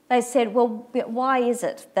 they said, well, why is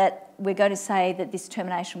it that we're going to say that this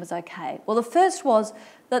termination was okay? Well, the first was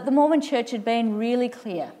that the Mormon Church had been really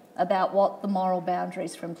clear about what the moral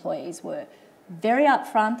boundaries for employees were. Very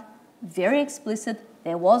upfront, very explicit.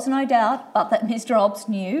 There was no doubt but that Mr. Obst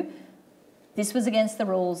knew this was against the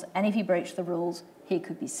rules, and if he breached the rules, he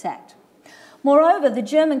could be sacked. Moreover, the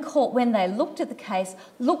German court, when they looked at the case,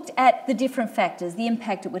 looked at the different factors, the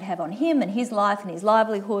impact it would have on him and his life and his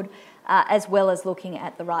livelihood, as well as looking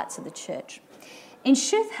at the rights of the church. In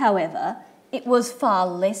Schuth, however, it was far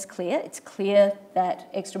less clear. It's clear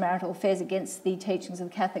that extramarital affairs against the teachings of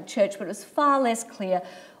the Catholic Church, but it was far less clear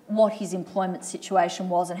what his employment situation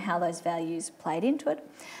was and how those values played into it.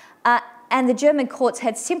 And the German courts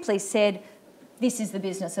had simply said, this is the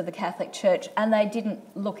business of the Catholic Church, and they didn't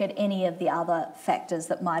look at any of the other factors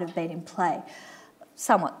that might have been in play.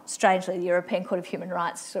 Somewhat strangely, the European Court of Human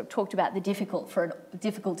Rights sort of talked about the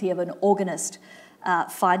difficulty of an organist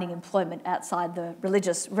finding employment outside the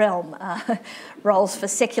religious realm, roles for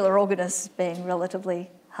secular organists being relatively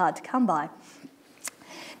hard to come by.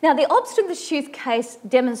 Now, the Obst and the Schuth case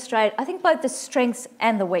demonstrate, I think, both the strengths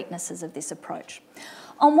and the weaknesses of this approach.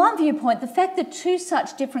 On one viewpoint, the fact that two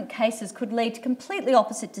such different cases could lead to completely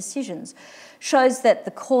opposite decisions shows that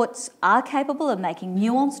the courts are capable of making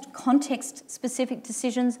nuanced, context-specific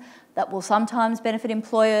decisions that will sometimes benefit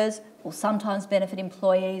employers, will sometimes benefit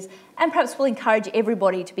employees, and perhaps will encourage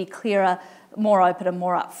everybody to be clearer, more open and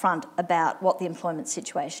more upfront about what the employment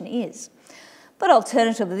situation is. But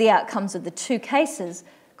alternatively, the outcomes of the two cases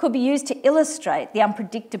could be used to illustrate the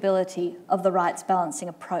unpredictability of the rights balancing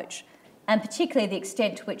approach, and particularly the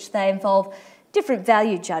extent to which they involve different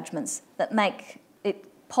value judgments that make it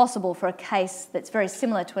possible for a case that's very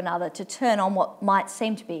similar to another to turn on what might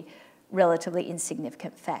seem to be relatively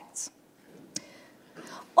insignificant facts.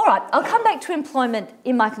 All right, I'll come back to employment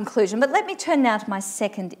in my conclusion, but let me turn now to my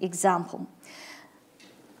second example.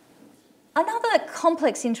 Another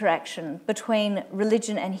complex interaction between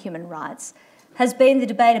religion and human rights has been the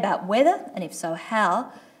debate about whether, and if so how,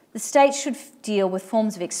 the state should deal with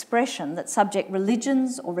forms of expression that subject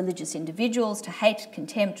religions or religious individuals to hate,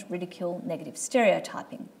 contempt, ridicule, negative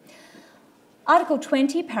stereotyping. Article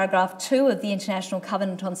 20, paragraph 2 of the International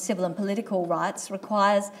Covenant on Civil and Political Rights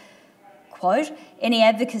requires, quote, any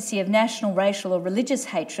advocacy of national, racial or religious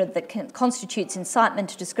hatred that constitutes incitement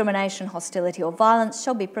to discrimination, hostility or violence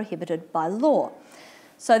shall be prohibited by law.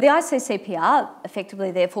 So the ICCPR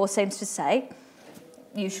effectively therefore seems to say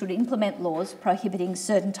you should implement laws prohibiting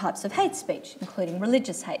certain types of hate speech, including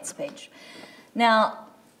religious hate speech. Now,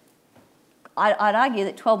 I'd argue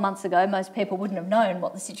that 12 months ago most people wouldn't have known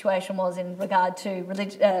what the situation was in regard to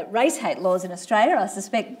race hate laws in Australia. I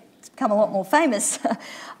suspect it's become a lot more famous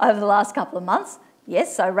over the last couple of months.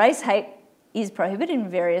 Yes, so race hate is prohibited in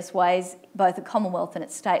various ways, both at Commonwealth and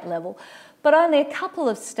at state level, but only a couple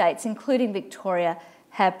of states, including Victoria,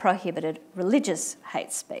 have prohibited religious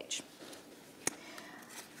hate speech.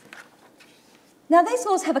 Now, these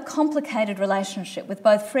laws have a complicated relationship with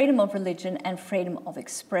both freedom of religion and freedom of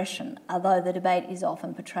expression, although the debate is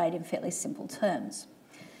often portrayed in fairly simple terms.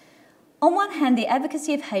 On one hand, the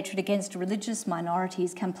advocacy of hatred against religious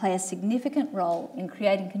minorities can play a significant role in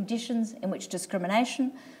creating conditions in which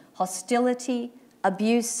discrimination, hostility,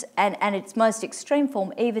 abuse, and its most extreme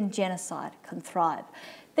form, even genocide, can thrive.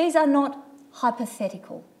 These are not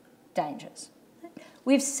hypothetical dangers.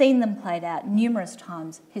 We've seen them played out numerous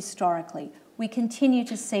times historically we continue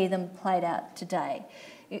to see them played out today.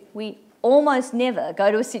 We almost never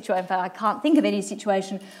go to a situation, in fact, I can't think of any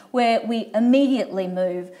situation, where we immediately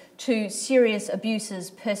move to serious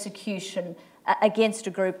abuses, persecution against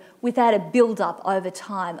a group without a build-up over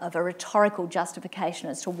time of a rhetorical justification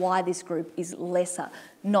as to why this group is lesser,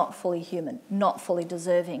 not fully human, not fully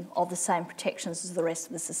deserving of the same protections as the rest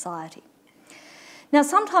of the society. Now,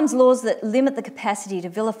 sometimes laws that limit the capacity to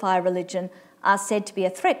vilify religion are said to be a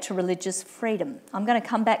threat to religious freedom. I'm going to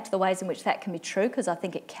come back to the ways in which that can be true, because I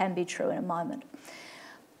think it can be true in a moment.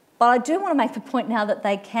 But I do want to make the point now that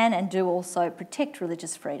they can and do also protect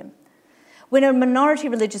religious freedom. When a minority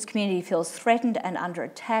religious community feels threatened and under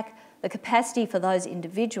attack, the capacity for those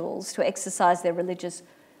individuals to exercise their religious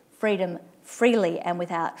freedom freely and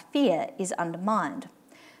without fear is undermined.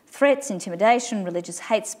 Threats, intimidation, religious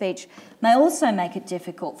hate speech may also make it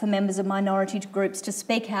difficult for members of minority groups to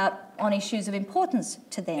speak out on issues of importance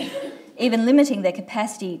to them, even limiting their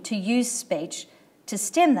capacity to use speech to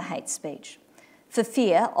stem the hate speech, for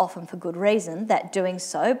fear, often for good reason, that doing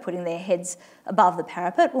so, putting their heads above the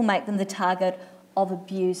parapet, will make them the target of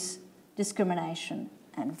abuse, discrimination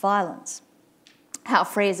and violence. How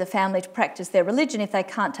free is a family to practice their religion if they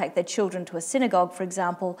can't take their children to a synagogue, for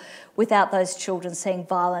example, without those children seeing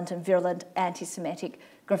violent and virulent anti-Semitic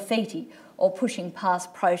graffiti or pushing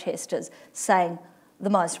past protesters saying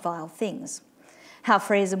the most vile things? How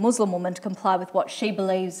free is a Muslim woman to comply with what she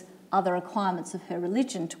believes are the requirements of her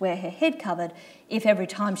religion, to wear her head covered, if every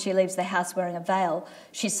time she leaves the house wearing a veil,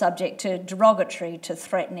 she's subject to derogatory, to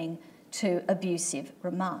threatening, to abusive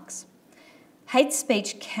remarks? Hate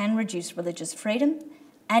speech can reduce religious freedom,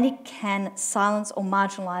 and it can silence or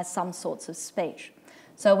marginalise some sorts of speech.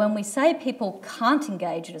 So when we say people can't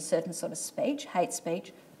engage in a certain sort of speech, hate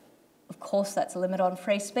speech, of course that's a limit on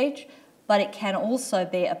free speech, but it can also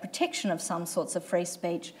be a protection of some sorts of free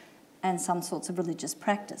speech and some sorts of religious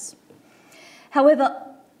practice. However,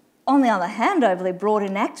 on the other hand, overly broad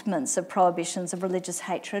enactments of prohibitions of religious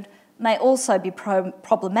hatred may also be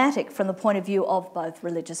problematic from the point of view of both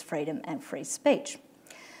religious freedom and free speech.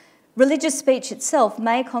 Religious speech itself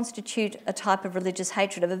may constitute a type of religious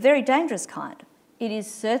hatred of a very dangerous kind. It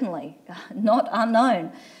is certainly not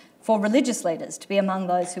unknown for religious leaders to be among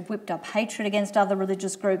those who've whipped up hatred against other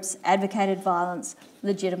religious groups, advocated violence,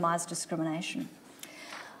 legitimised discrimination.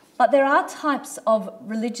 But there are types of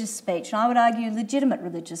religious speech, and I would argue legitimate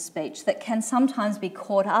religious speech, that can sometimes be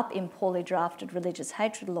caught up in poorly drafted religious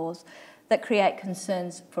hatred laws that create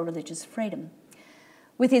concerns for religious freedom.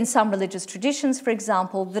 Within some religious traditions, for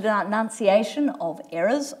example, the denunciation of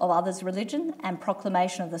errors of others' religion and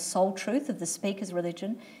proclamation of the sole truth of the speaker's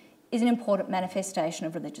religion is an important manifestation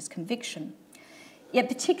of religious conviction. Yet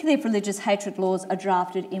particularly if religious hatred laws are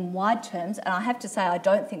drafted in wide terms, and I have to say I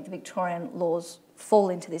don't think the Victorian laws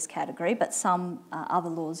fall into this category, but some other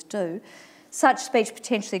laws do, such speech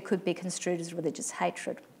potentially could be construed as religious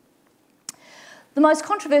hatred. The most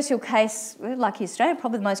controversial case, like Australia,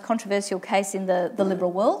 probably the most controversial case in the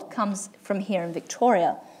liberal world comes from here in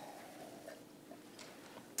Victoria.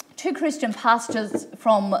 Two Christian pastors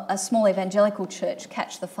from a small evangelical church,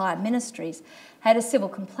 Catch the Fire Ministries, had a civil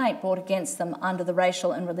complaint brought against them under the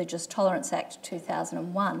Racial and Religious Tolerance Act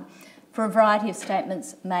 2001 for a variety of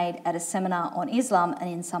statements made at a seminar on Islam and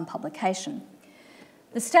in some publication.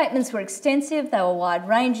 The statements were extensive, they were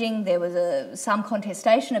wide-ranging, there was some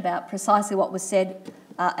contestation about precisely what was said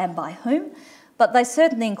and by whom, but they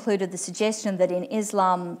certainly included the suggestion that in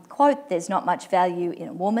Islam, quote, there's not much value in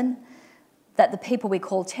a woman, that the people we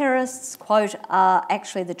call terrorists, quote, are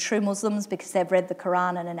actually the true Muslims because they've read the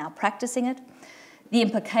Quran and are now practising it, the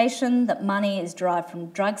implication that money is derived from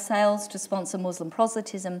drug sales to sponsor Muslim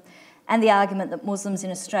proselytism, and the argument that Muslims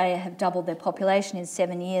in Australia have doubled their population in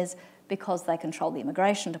 7 years because they control the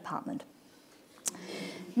immigration department.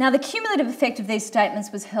 Now, the cumulative effect of these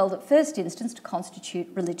statements was held at first instance to constitute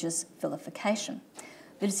religious vilification.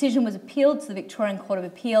 The decision was appealed to the Victorian Court of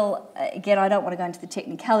Appeal. Again, I don't want to go into the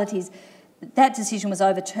technicalities. That decision was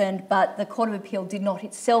overturned, but the Court of Appeal did not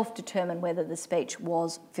itself determine whether the speech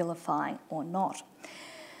was vilifying or not.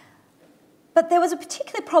 But there was a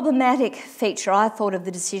particularly problematic feature, I thought, of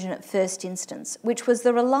the decision at first instance, which was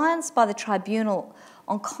the reliance by the tribunal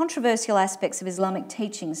on controversial aspects of Islamic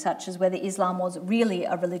teaching, such as whether Islam was really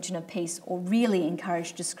a religion of peace or really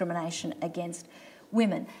encouraged discrimination against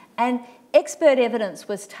women. And expert evidence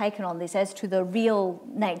was taken on this as to the real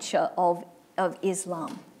nature of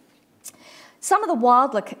Islam. Some of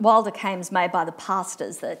the wilder claims made by the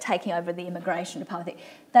pastors that are taking over the immigration department,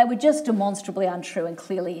 they were just demonstrably untrue and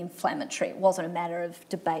clearly inflammatory. It wasn't a matter of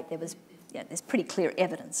debate. There's pretty clear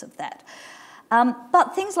evidence of that.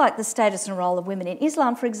 But things like the status and role of women in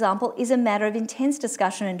Islam, for example, is a matter of intense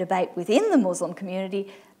discussion and debate within the Muslim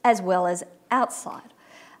community as well as outside.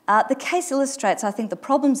 The case illustrates, I think, the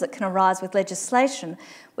problems that can arise with legislation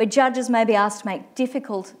where judges may be asked to make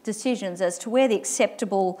difficult decisions as to where the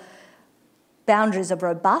acceptable boundaries of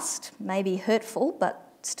robust, maybe hurtful,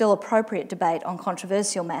 but still appropriate debate on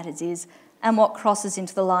controversial matters is, and what crosses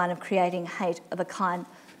into the line of creating hate of a kind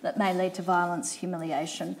that may lead to violence,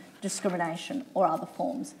 humiliation, discrimination, or other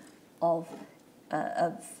forms of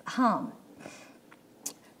harm.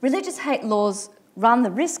 Religious hate laws run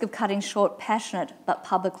the risk of cutting short passionate but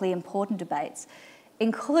publicly important debates,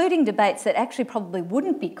 including debates that actually probably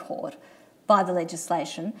wouldn't be caught by the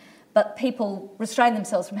legislation, but people restrain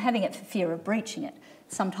themselves from having it for fear of breaching it,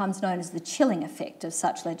 sometimes known as the chilling effect of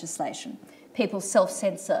such legislation. People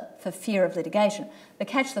self-censor for fear of litigation. The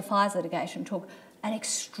Catch the Fires litigation took an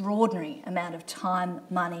extraordinary amount of time,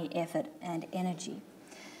 money, effort and energy.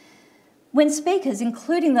 When speakers,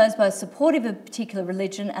 including those both supportive of a particular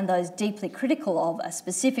religion and those deeply critical of a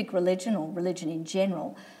specific religion or religion in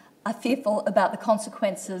general, are fearful about the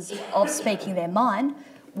consequences of speaking their mind,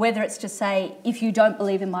 whether it's to say, if you don't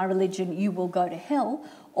believe in my religion, you will go to hell,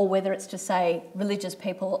 or whether it's to say religious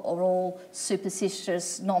people are all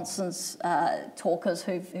superstitious nonsense talkers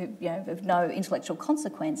who have no intellectual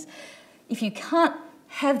consequence. If you can't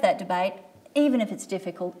have that debate, even if it's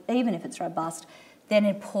difficult, even if it's robust, then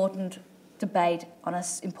important debate on an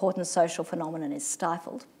important social phenomenon is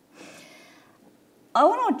stifled. I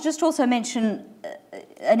want to just also mention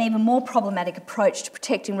an even more problematic approach to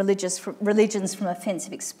protecting religions from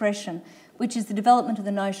offensive expression, which is the development of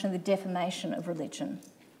the notion of the defamation of religion.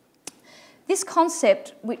 This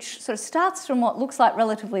concept, which sort of starts from what looks like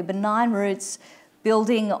relatively benign roots,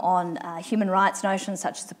 building on human rights notions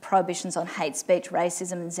such as the prohibitions on hate speech,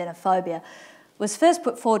 racism and xenophobia, was first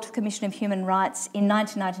put forward to the Commission of Human Rights in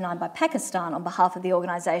 1999 by Pakistan on behalf of the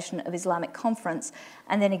Organisation of Islamic Conference,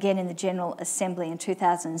 and then again in the General Assembly in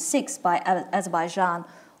 2006 by Azerbaijan,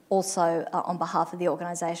 also on behalf of the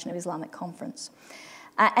Organisation of Islamic Conference.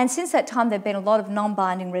 And since that time, there have been a lot of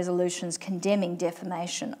non-binding resolutions condemning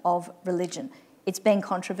defamation of religion. It's been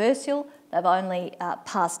controversial. They've only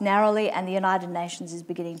passed narrowly, and the United Nations is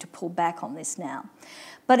beginning to pull back on this now.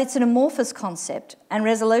 But it's an amorphous concept, and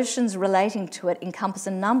resolutions relating to it encompass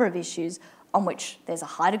a number of issues on which there's a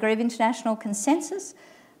high degree of international consensus,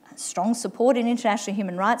 strong support in international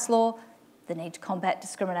human rights law, the need to combat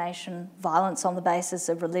discrimination, violence on the basis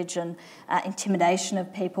of religion, intimidation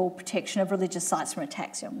of people, protection of religious sites from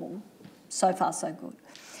attacks. Well, so far so good.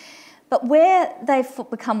 But where they've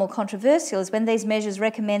become more controversial is when these measures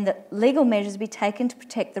recommend that legal measures be taken to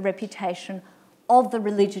protect the reputation of the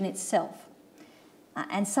religion itself.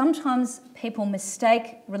 And sometimes people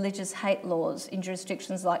mistake religious hate laws in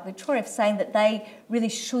jurisdictions like Victoria for saying that they really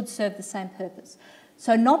should serve the same purpose.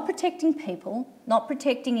 So not protecting people, not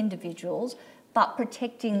protecting individuals, but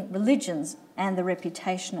protecting religions and the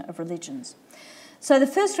reputation of religions. So the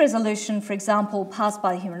first resolution, for example, passed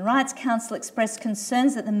by the Human Rights Council expressed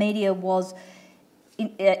concerns that the media was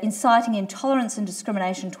inciting intolerance and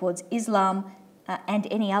discrimination towards Islam and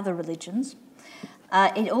any other religions.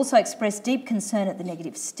 It also expressed deep concern at the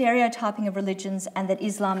negative stereotyping of religions and that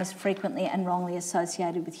Islam is frequently and wrongly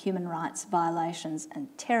associated with human rights violations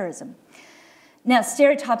and terrorism. Now,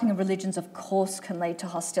 stereotyping of religions, of course, can lead to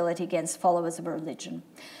hostility against followers of a religion.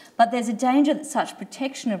 But there's a danger that such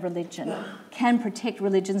protection of religion can protect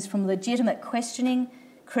religions from legitimate questioning,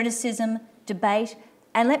 criticism, debate,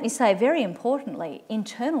 and let me say, very importantly,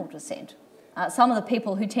 internal dissent. Some of the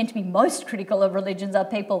people who tend to be most critical of religions are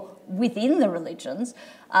people within the religions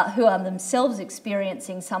who are themselves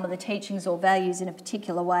experiencing some of the teachings or values in a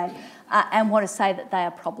particular way and want to say that they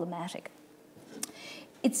are problematic.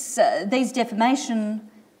 These defamation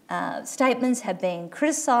statements have been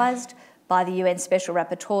criticised by the UN Special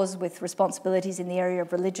Rapporteurs with responsibilities in the area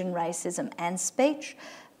of religion, racism and speech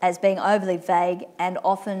as being overly vague and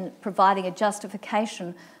often providing a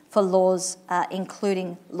justification for laws,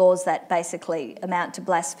 including laws that basically amount to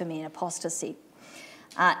blasphemy and apostasy.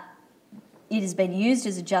 It has been used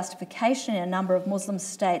as a justification in a number of Muslim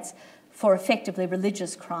states for effectively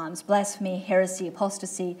religious crimes, blasphemy, heresy,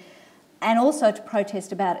 apostasy, and also to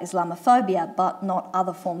protest about Islamophobia, but not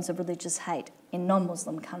other forms of religious hate in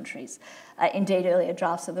non-Muslim countries. Indeed, earlier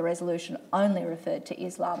drafts of the resolution only referred to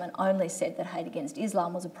Islam and only said that hate against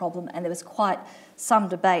Islam was a problem, and there was quite some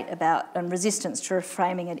debate about and resistance to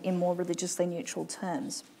reframing it in more religiously neutral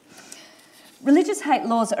terms. Religious hate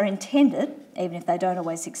laws are intended, even if they don't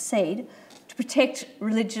always succeed, to protect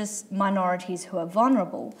religious minorities who are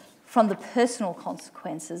vulnerable from the personal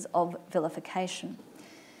consequences of vilification.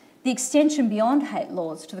 The extension beyond hate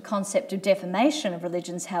laws to the concept of defamation of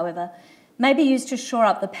religions, however, may be used to shore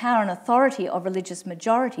up the power and authority of religious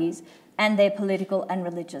majorities and their political and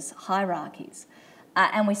religious hierarchies.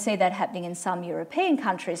 And we see that happening in some European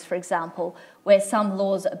countries, for example, where some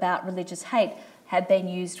laws about religious hate have been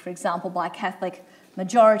used, for example, by Catholic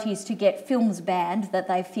majorities to get films banned that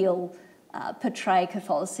they feel portray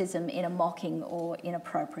Catholicism in a mocking or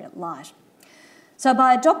inappropriate light. So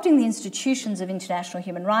by adopting the institutions of international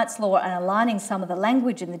human rights law and aligning some of the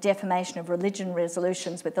language in the defamation of religion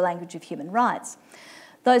resolutions with the language of human rights,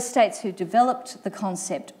 those states who developed the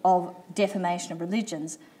concept of defamation of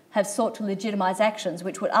religions have sought to legitimise actions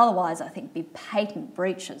which would otherwise, I think, be patent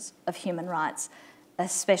breaches of human rights,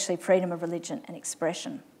 especially freedom of religion and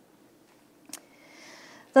expression.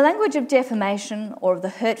 The language of defamation or of the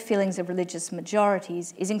hurt feelings of religious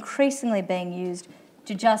majorities is increasingly being used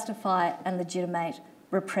to justify and legitimate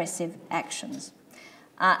repressive actions.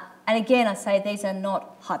 And again, I say these are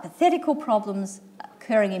not hypothetical problems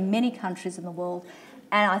occurring in many countries in the world,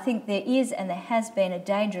 and I think there is and there has been a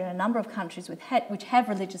danger in a number of countries which have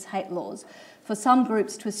religious hate laws for some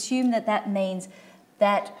groups to assume that that means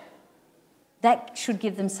that that should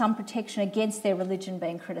give them some protection against their religion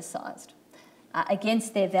being criticised,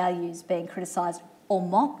 against their values being criticised or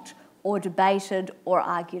mocked or debated or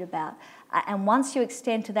argued about. And once you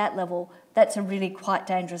extend to that level, that's a really quite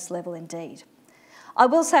dangerous level indeed. I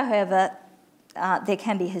will say, however, there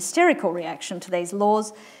can be hysterical reaction to these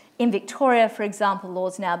laws. In Victoria, for example,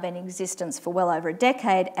 laws now been in existence for well over a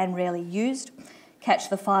decade and rarely used. Catch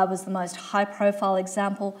the Fire was the most high-profile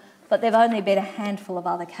example, but there have only been a handful of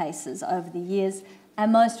other cases over the years,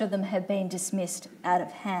 and most of them have been dismissed out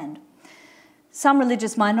of hand. Some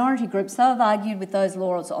religious minority groups, though, have argued with those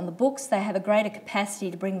laws on the books, they have a greater capacity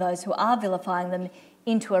to bring those who are vilifying them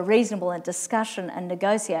into a reasonable discussion and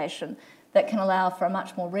negotiation that can allow for a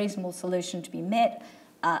much more reasonable solution to be met,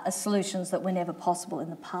 solutions that were never possible in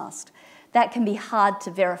the past. That can be hard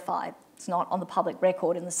to verify. It's not on the public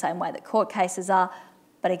record in the same way that court cases are,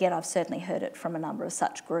 but again, I've certainly heard it from a number of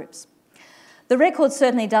such groups. The record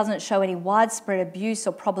certainly doesn't show any widespread abuse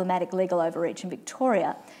or problematic legal overreach in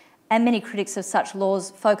Victoria, and many critics of such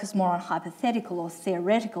laws focus more on hypothetical or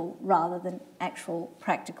theoretical rather than actual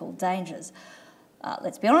practical dangers.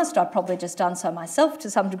 Let's be honest, I've probably just done so myself to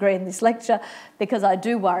some degree in this lecture because I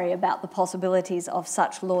do worry about the possibilities of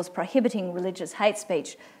such laws prohibiting religious hate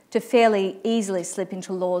speech to fairly easily slip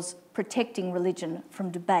into laws protecting religion from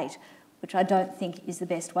debate, which I don't think is the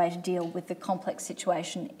best way to deal with the complex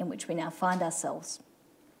situation in which we now find ourselves.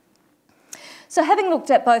 So having looked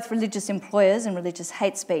at both religious employers and religious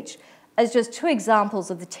hate speech as just two examples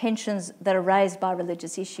of the tensions that are raised by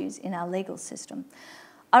religious issues in our legal system,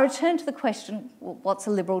 I return to the question, well, what's a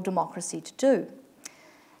liberal democracy to do?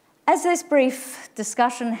 As this brief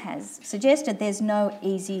discussion has suggested, there's no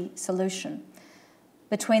easy solution.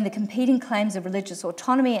 Between the competing claims of religious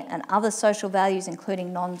autonomy and other social values,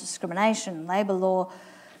 including non-discrimination, labour law,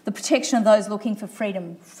 the protection of those looking for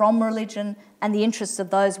freedom from religion, and the interests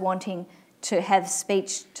of those wanting to have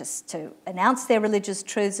speech to announce their religious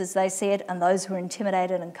truths as they see it, and those who are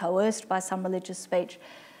intimidated and coerced by some religious speech,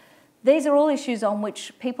 these are all issues on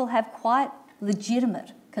which people have quite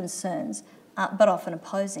legitimate concerns, but often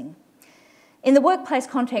opposing. In the workplace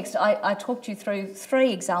context, I talked you through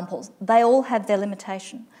three examples. They all have their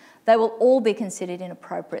limitation. They will all be considered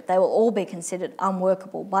inappropriate. They will all be considered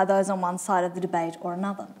unworkable by those on one side of the debate or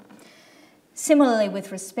another. Similarly,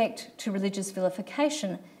 with respect to religious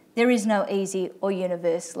vilification, there is no easy or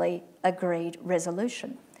universally agreed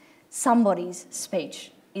resolution. Somebody's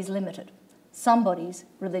speech is limited. Somebody's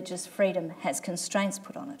religious freedom has constraints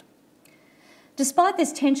put on it. Despite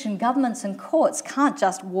this tension, governments and courts can't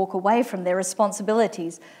just walk away from their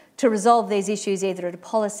responsibilities to resolve these issues either at a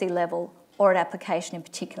policy level or at application in a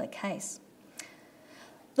particular case.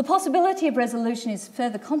 The possibility of resolution is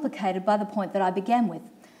further complicated by the point that I began with.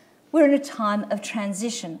 We're in a time of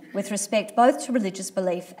transition with respect both to religious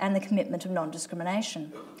belief and the commitment of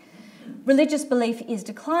non-discrimination. Religious belief is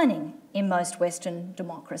declining in most Western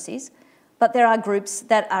democracies, but there are groups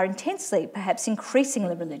that are intensely, perhaps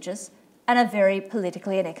increasingly religious and are very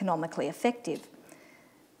politically and economically effective.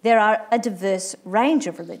 There are a diverse range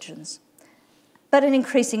of religions, but an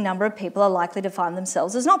increasing number of people are likely to find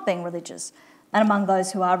themselves as not being religious, and among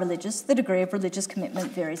those who are religious, the degree of religious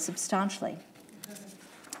commitment varies substantially.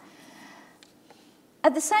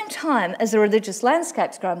 At the same time as the religious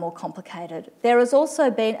landscape's grown more complicated, there has also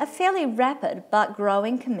been a fairly rapid but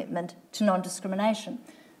growing commitment to non-discrimination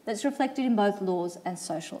that's reflected in both laws and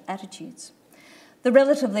social attitudes. The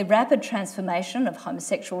relatively rapid transformation of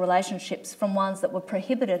homosexual relationships from ones that were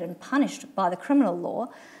prohibited and punished by the criminal law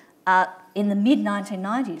In the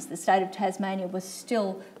mid-1990s, the state of Tasmania was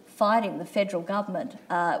still fighting the federal government,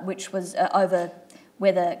 which was over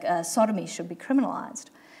whether sodomy should be criminalised.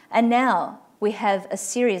 And now we have a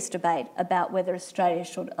serious debate about whether Australia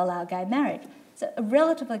should allow gay marriage. It's a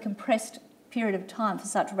relatively compressed period of time for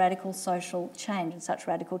such radical social change and such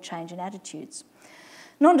radical change in attitudes.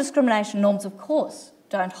 Non-discrimination norms, of course,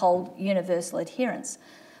 don't hold universal adherence,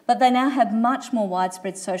 but they now have much more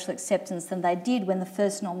widespread social acceptance than they did when the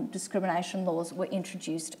first non-discrimination laws were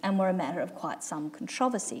introduced and were a matter of quite some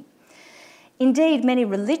controversy. Indeed, many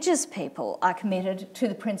religious people are committed to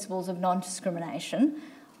the principles of non-discrimination,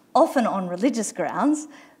 often on religious grounds,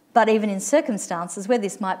 but even in circumstances where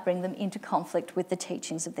this might bring them into conflict with the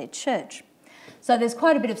teachings of their church. So there's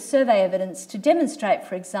quite a bit of survey evidence to demonstrate,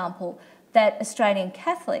 for example, that Australian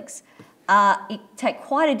Catholics take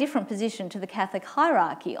quite a different position to the Catholic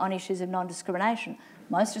hierarchy on issues of non-discrimination.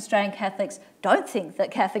 Most Australian Catholics don't think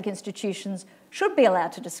that Catholic institutions should be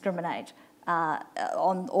allowed to discriminate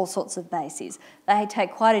on all sorts of bases. They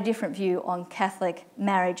take quite a different view on Catholic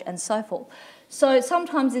marriage and so forth. So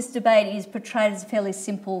sometimes this debate is portrayed as fairly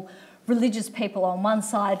simple: religious people on one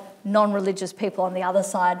side, non-religious people on the other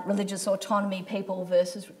side, religious autonomy people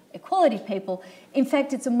versus equality people. In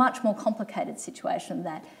fact, it's a much more complicated situation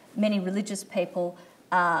than that. Many religious people,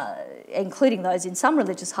 including those in some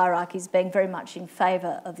religious hierarchies, being very much in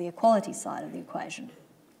favour of the equality side of the equation.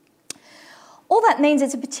 All that means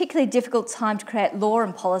it's a particularly difficult time to create law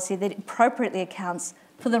and policy that appropriately accounts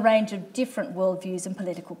for the range of different worldviews and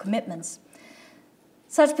political commitments.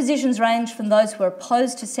 Such positions range from those who are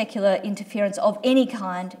opposed to secular interference of any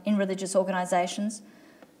kind in religious organisations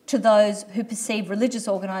to those who perceive religious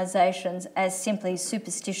organisations as simply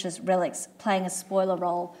superstitious relics playing a spoiler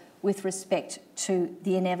role with respect to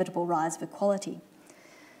the inevitable rise of equality.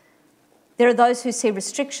 There are those who see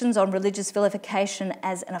restrictions on religious vilification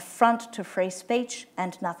as an affront to free speech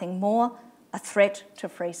and nothing more, a threat to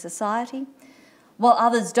free society, while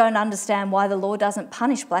others don't understand why the law doesn't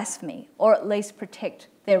punish blasphemy or at least protect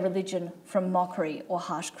their religion from mockery or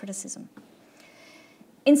harsh criticism.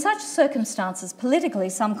 In such circumstances, politically,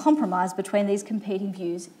 some compromise between these competing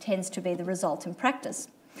views tends to be the result in practice.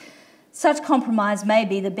 Such compromise may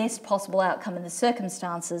be the best possible outcome in the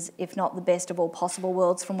circumstances, if not the best of all possible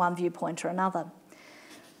worlds from one viewpoint or another.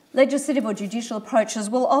 Legislative or judicial approaches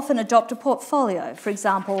will often adopt a portfolio, for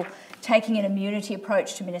example, taking an immunity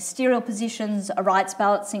approach to ministerial positions, a rights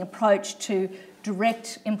balancing approach to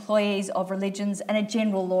direct employees of religions, and a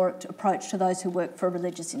general law approach to those who work for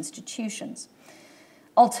religious institutions.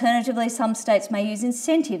 Alternatively, some states may use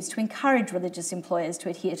incentives to encourage religious employers to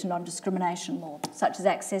adhere to non-discrimination law, such as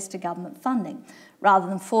access to government funding, rather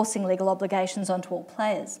than forcing legal obligations onto all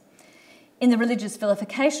players. In the religious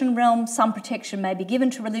vilification realm, some protection may be given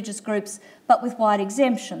to religious groups, but with wide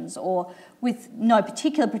exemptions, or with no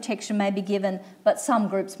particular protection may be given, but some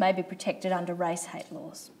groups may be protected under race hate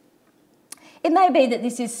laws. It may be that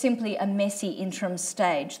this is simply a messy interim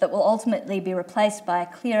stage that will ultimately be replaced by a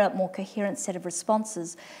clearer, more coherent set of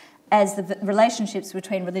responses as the relationships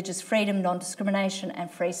between religious freedom, non-discrimination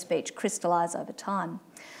and free speech crystallise over time.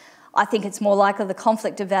 I think it's more likely the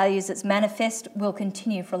conflict of values that's manifest will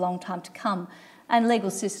continue for a long time to come, and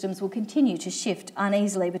legal systems will continue to shift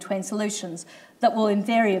uneasily between solutions that will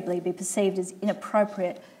invariably be perceived as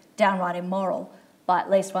inappropriate, downright immoral, by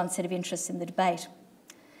at least one set of interests in the debate.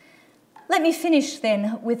 Let me finish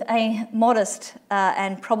then with a modest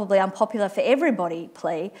and probably unpopular for everybody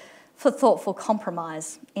plea for thoughtful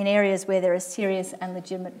compromise in areas where there are serious and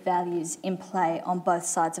legitimate values in play on both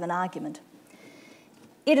sides of an argument.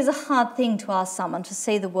 It is a hard thing to ask someone to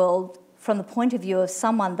see the world from the point of view of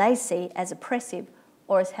someone they see as oppressive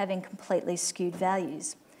or as having completely skewed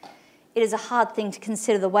values. It is a hard thing to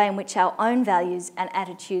consider the way in which our own values and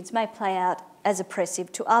attitudes may play out as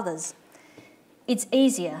oppressive to others. It's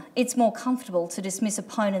easier, it's more comfortable to dismiss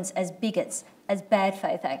opponents as bigots, as bad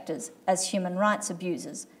faith actors, as human rights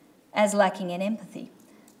abusers, as lacking in empathy.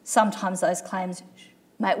 Sometimes those claims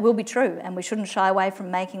will be true and we shouldn't shy away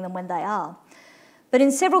from making them when they are. But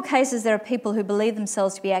in several cases there are people who believe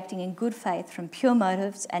themselves to be acting in good faith from pure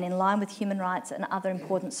motives and in line with human rights and other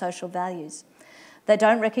important social values. They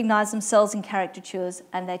don't recognise themselves in caricatures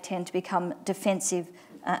and they tend to become defensive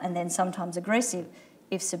and then sometimes aggressive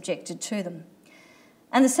if subjected to them.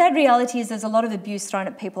 And the sad reality is there's a lot of abuse thrown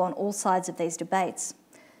at people on all sides of these debates.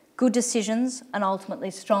 Good decisions and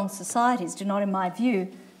ultimately strong societies do not, in my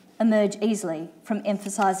view, emerge easily from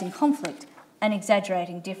emphasising conflict and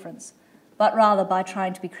exaggerating difference, but rather by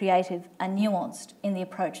trying to be creative and nuanced in the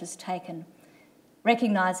approaches taken,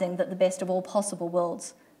 recognising that the best of all possible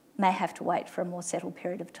worlds may have to wait for a more settled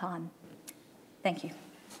period of time. Thank you.